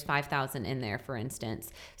there's 5,000 in there, for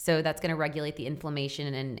instance. So that's going to regulate the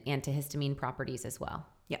inflammation and antihistamine properties as well.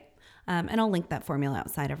 Yep. And I'll link that formula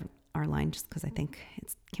outside of our line just because I think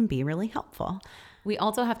it can be really helpful. We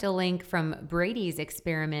also have to link from Brady's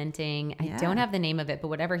experimenting. I don't have the name of it, but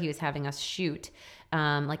whatever he was having us shoot,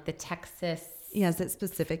 like the Texas. Yeah, is it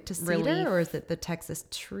specific to cedar or is it the Texas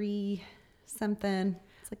tree something?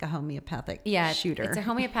 It's like a homeopathic shooter. It's a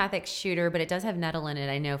homeopathic shooter, but it does have nettle in it,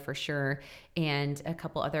 I know for sure, and a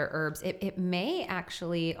couple other herbs. It may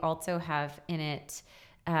actually also have in it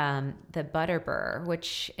the butterbur,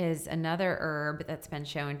 which is another herb that's been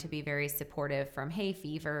shown to be very supportive from hay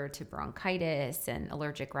fever to bronchitis and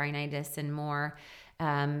allergic rhinitis and more.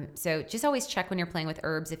 So just always check when you're playing with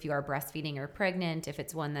herbs if you are breastfeeding or pregnant, if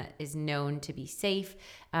it's one that is known to be safe.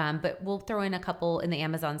 But we'll throw in a couple in the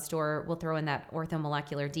Amazon store. We'll throw in that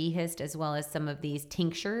orthomolecular DHIS as well as some of these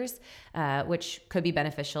tinctures, which could be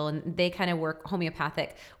beneficial. And they kind of work,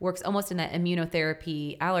 homeopathic works almost in that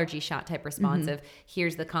immunotherapy allergy shot type response of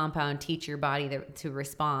here's the compound, teach your body to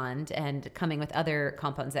respond, and coming with other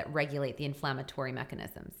compounds that regulate the inflammatory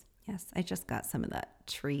mechanisms. Yes, I just got some of that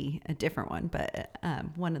tree, a different one, but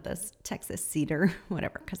one of those Texas cedar,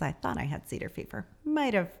 whatever, because I thought I had cedar fever.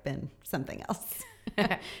 Might have been something else.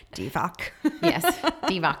 DVOC. Yes,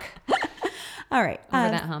 DVOC. All right.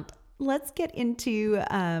 Over that hump. Let's get into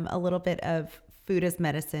a little bit of food as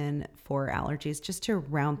medicine for allergies, just to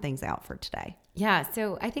round things out for today. Yeah,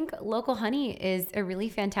 so I think local honey is a really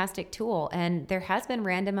fantastic tool, and there has been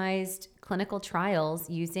randomized clinical trials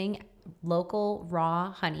using local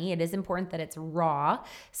raw honey. It is important that it's raw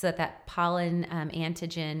so that pollen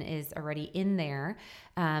antigen is already in there.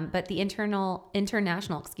 But the International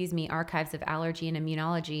Archives of Allergy and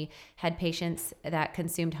Immunology had patients that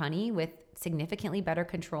consumed honey with significantly better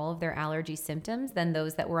control of their allergy symptoms than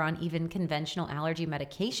those that were on even conventional allergy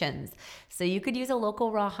medications. So you could use a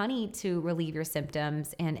local raw honey to relieve your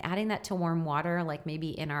symptoms, and adding that to warm water, like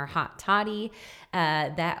maybe in our hot toddy,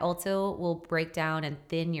 that also will break down and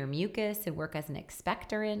thin your mucus and work as an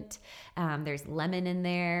expectorant. There's lemon in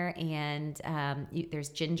there, and there's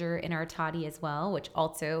ginger in our toddy as well, which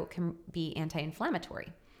also can be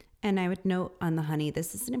anti-inflammatory. And I would note on the honey,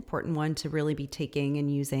 this is an important one to really be taking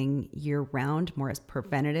and using year round, more as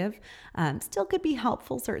preventative. Still could be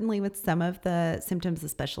helpful, certainly with some of the symptoms,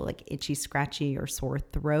 especially like itchy, scratchy, or sore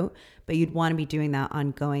throat. But you'd want to be doing that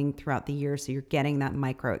ongoing throughout the year so you're getting that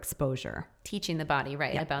micro exposure. Teaching the body,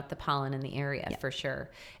 right, about the pollen in the area, for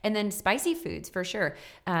sure. And then spicy foods, for sure.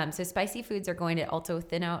 So spicy foods are going to also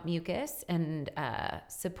thin out mucus and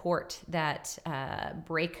support that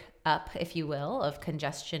break up, if you will, of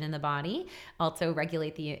congestion in the body. Also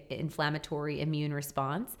regulate the inflammatory immune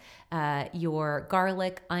response. Your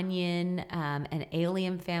garlic, onion, and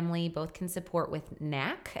allium family both can support with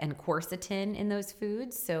NAC and quercetin in those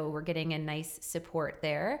foods. So we're getting a nice support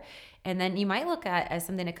there. And then you might look at as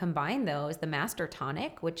something to combine those, the master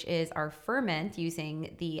tonic, which is our ferment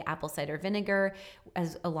using the apple cider vinegar,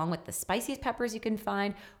 along with the spiciest peppers you can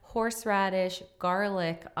find, horseradish,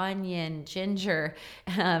 garlic, onion, ginger,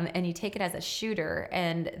 and you take it as a shooter.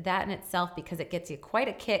 And that in itself, because it gets you quite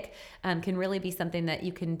a kick, can really be something that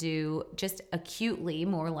you can do just acutely,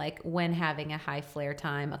 more like when having a high flare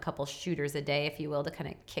time, a couple shooters a day, if you will, to kind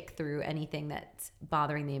of kick through anything that's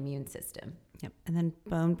bothering the immune system. Yep. And then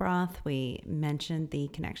bone broth, we mentioned the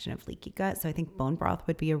connection of leaky gut. So I think bone broth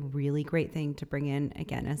would be a really great thing to bring in,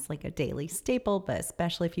 again, as like a daily staple, but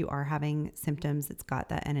especially if you are having symptoms, it's got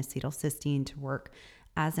that N-acetylcysteine to work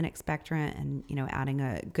as an expectorant, and, you know, adding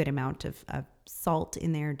a good amount of salt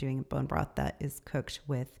in there, doing a bone broth that is cooked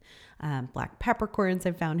with black peppercorns,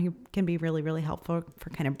 I've found who can be really, really helpful for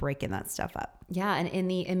kind of breaking that stuff up. Yeah, and in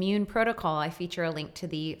the immune protocol, I feature a link to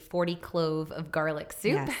the 40 clove of garlic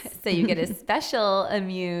soup. Yes. So you get a special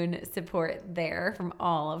immune support there from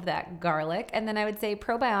all of that garlic. And then I would say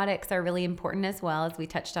probiotics are really important as well, as we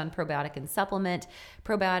touched on probiotic and supplement.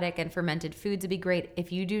 Probiotic and fermented foods would be great.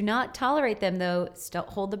 If you do not tolerate them, though, still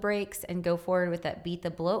hold the brakes and go forward with that Beat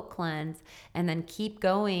the Bloat cleanse, and then keep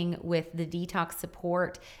going with the detox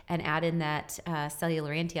support and add in that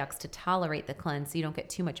cellular antiox to tolerate the cleanse so you don't get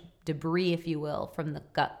too much debris, if you will, from the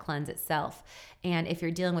gut cleanse itself. And if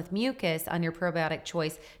you're dealing with mucus on your probiotic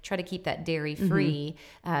choice, try to keep that dairy free.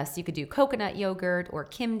 So you could do coconut yogurt or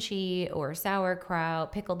kimchi or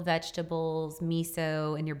sauerkraut, pickled vegetables,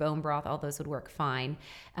 miso in your bone broth. All those would work fine.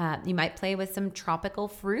 You might play with some tropical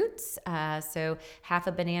fruits. So half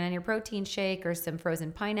a banana in your protein shake, or some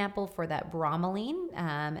frozen pineapple for that bromelain.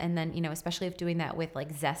 And then, you know, especially if doing that with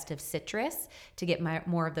like zest of citrus to get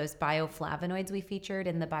more of those bioflavonoids we featured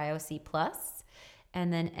in the BioC+.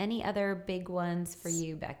 And then any other big ones for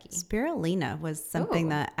you, Becky? Spirulina was something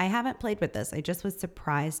that I haven't played with this. I just was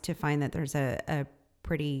surprised to find that there's a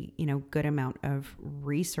pretty, you know, good amount of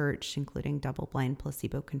research, including double-blind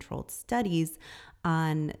placebo-controlled studies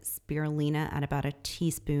on spirulina at about a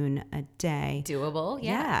teaspoon a day. Doable,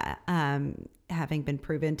 yeah. Having been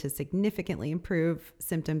proven to significantly improve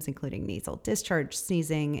symptoms, including nasal discharge,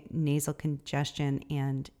 sneezing, nasal congestion,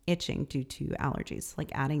 and itching due to allergies.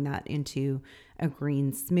 Like adding that into a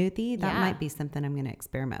green smoothie, that might be something I'm going to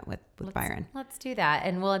experiment with Byron. Let's do that.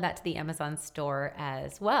 And we'll add that to the Amazon store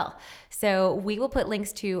as well. So we will put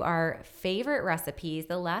links to our favorite recipes.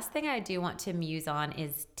 The last thing I do want to muse on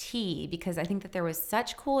is tea, because I think that there was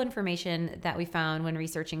such cool information that we found when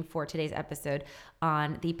researching for today's episode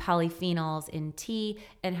on the polyphenols in tea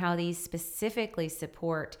and how these specifically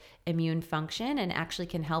support immune function and actually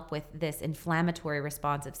can help with this inflammatory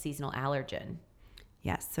response of seasonal allergen.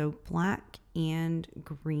 Yes, so black and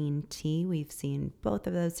green tea, we've seen both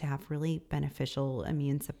of those to have really beneficial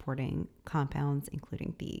immune supporting compounds,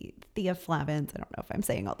 including the theaflavins. I don't know if I'm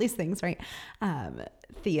saying all these things right.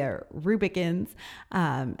 Thearubicins,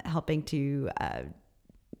 helping to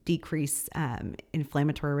decrease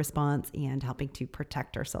inflammatory response and helping to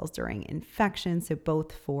protect ourselves during infection. So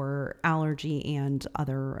both for allergy and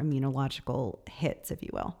other immunological hits, if you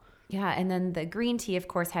will. Yeah, and then the green tea, of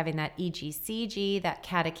course, having that EGCG, that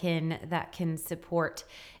catechin that can support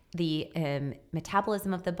the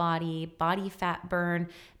metabolism of the body fat burn.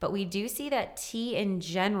 But we do see that tea in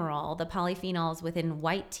general, the polyphenols within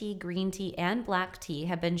white tea, green tea, and black tea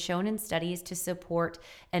have been shown in studies to support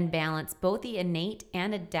and balance both the innate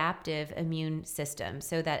and adaptive immune system.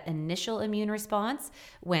 So that initial immune response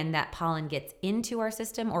when that pollen gets into our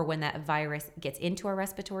system or when that virus gets into our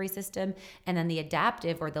respiratory system, and then the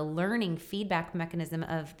adaptive or the learning feedback mechanism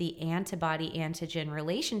of the antibody-antigen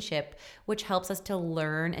relationship, which helps us to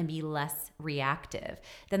learn and be less reactive.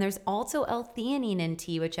 Then there's also L-theanine in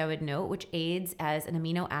tea, which I would note, which aids as an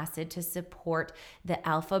amino acid to support the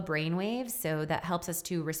alpha brainwaves. So that helps us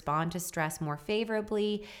to respond to stress more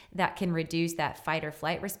favorably. That can reduce that fight or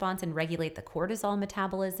flight response and regulate the cortisol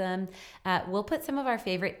metabolism. We'll put some of our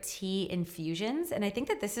favorite tea infusions, and I think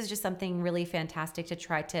that this is just something really fantastic to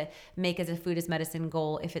try to make as a food as medicine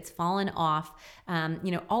goal. If it's fallen off,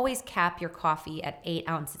 always cap your coffee at 8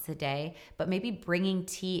 ounces a day, but maybe bringing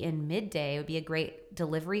tea in midday would be a great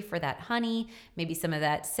delivery for that honey, maybe some of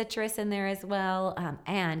that citrus in there as well,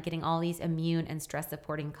 and getting all these immune and stress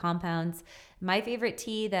supporting compounds. My favorite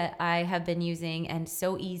tea that I have been using and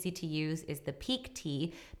so easy to use is the Pique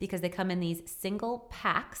tea, because they come in these single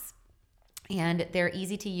packs and they're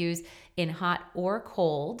easy to use in hot or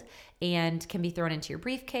cold, and can be thrown into your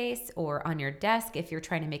briefcase or on your desk if you're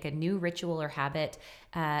trying to make a new ritual or habit.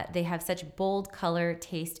 They have such bold color,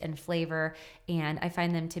 taste, and flavor, and I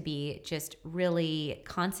find them to be just really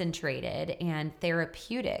concentrated and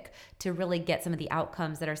therapeutic to really get some of the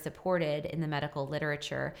outcomes that are supported in the medical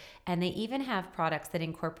literature. And they even have products that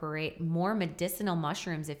incorporate more medicinal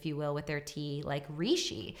mushrooms, if you will, with their tea, like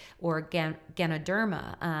reishi or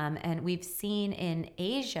Ganoderma. And we've seen in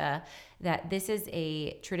Asia that this is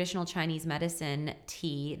a traditional Chinese medicine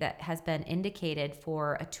tea that has been indicated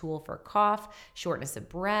for a tool for cough, shortness of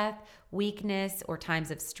breath, weakness, or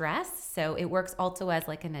times of stress. So it works also as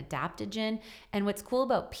like an adaptogen. And what's cool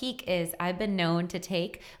about Pique is I've been known to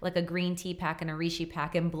take like a green tea pack and a reishi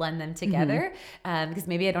pack and blend them together, because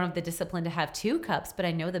maybe I don't have the discipline to have 2 cups, but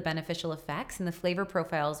I know the beneficial effects, and the flavor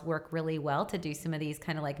profiles work really well to do some of these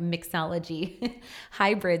kind of like mixology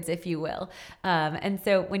hybrids, if you will. And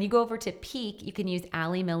so when you go over to Pique, you can use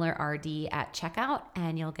Ali Miller RD at checkout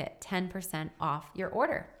and you'll get 10% off your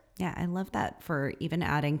order. Yeah, I love that for even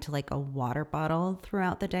adding to like a water bottle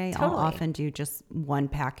throughout the day. Totally. I'll often do just 1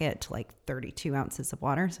 packet to like 32 ounces of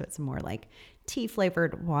water. So it's more like tea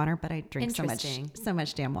flavored water, but I drink so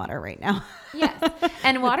much damn water right now. Yes.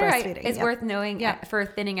 And water is yeah. worth knowing for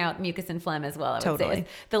thinning out mucus and phlegm as well. I would say.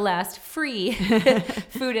 The last free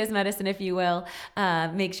food as medicine, if you will.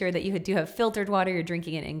 Make sure that you do have filtered water. You're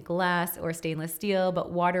drinking it in glass or stainless steel,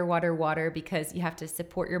 but water, because you have to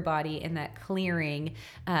support your body in that clearing,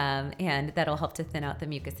 and that'll help to thin out the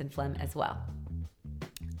mucus and phlegm as well.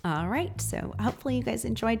 All right. So hopefully you guys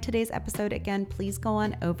enjoyed today's episode. Again, please go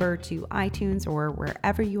on over to iTunes or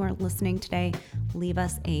wherever you are listening today. Leave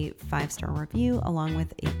us a 5-star review along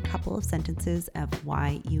with a couple of sentences of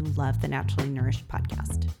why you love the Naturally Nourished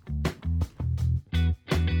podcast.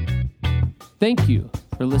 Thank you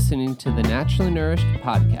for listening to the Naturally Nourished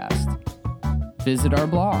podcast. Visit our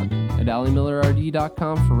blog at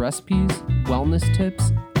alimillerrd.com for recipes, wellness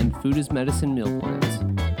tips, and food as medicine meal plans.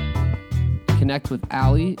 Connect with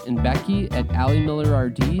Ali and Becky at Ali Miller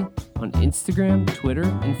RD on Instagram, Twitter,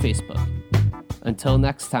 and Facebook. Until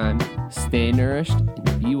next time, stay nourished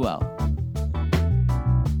and be well.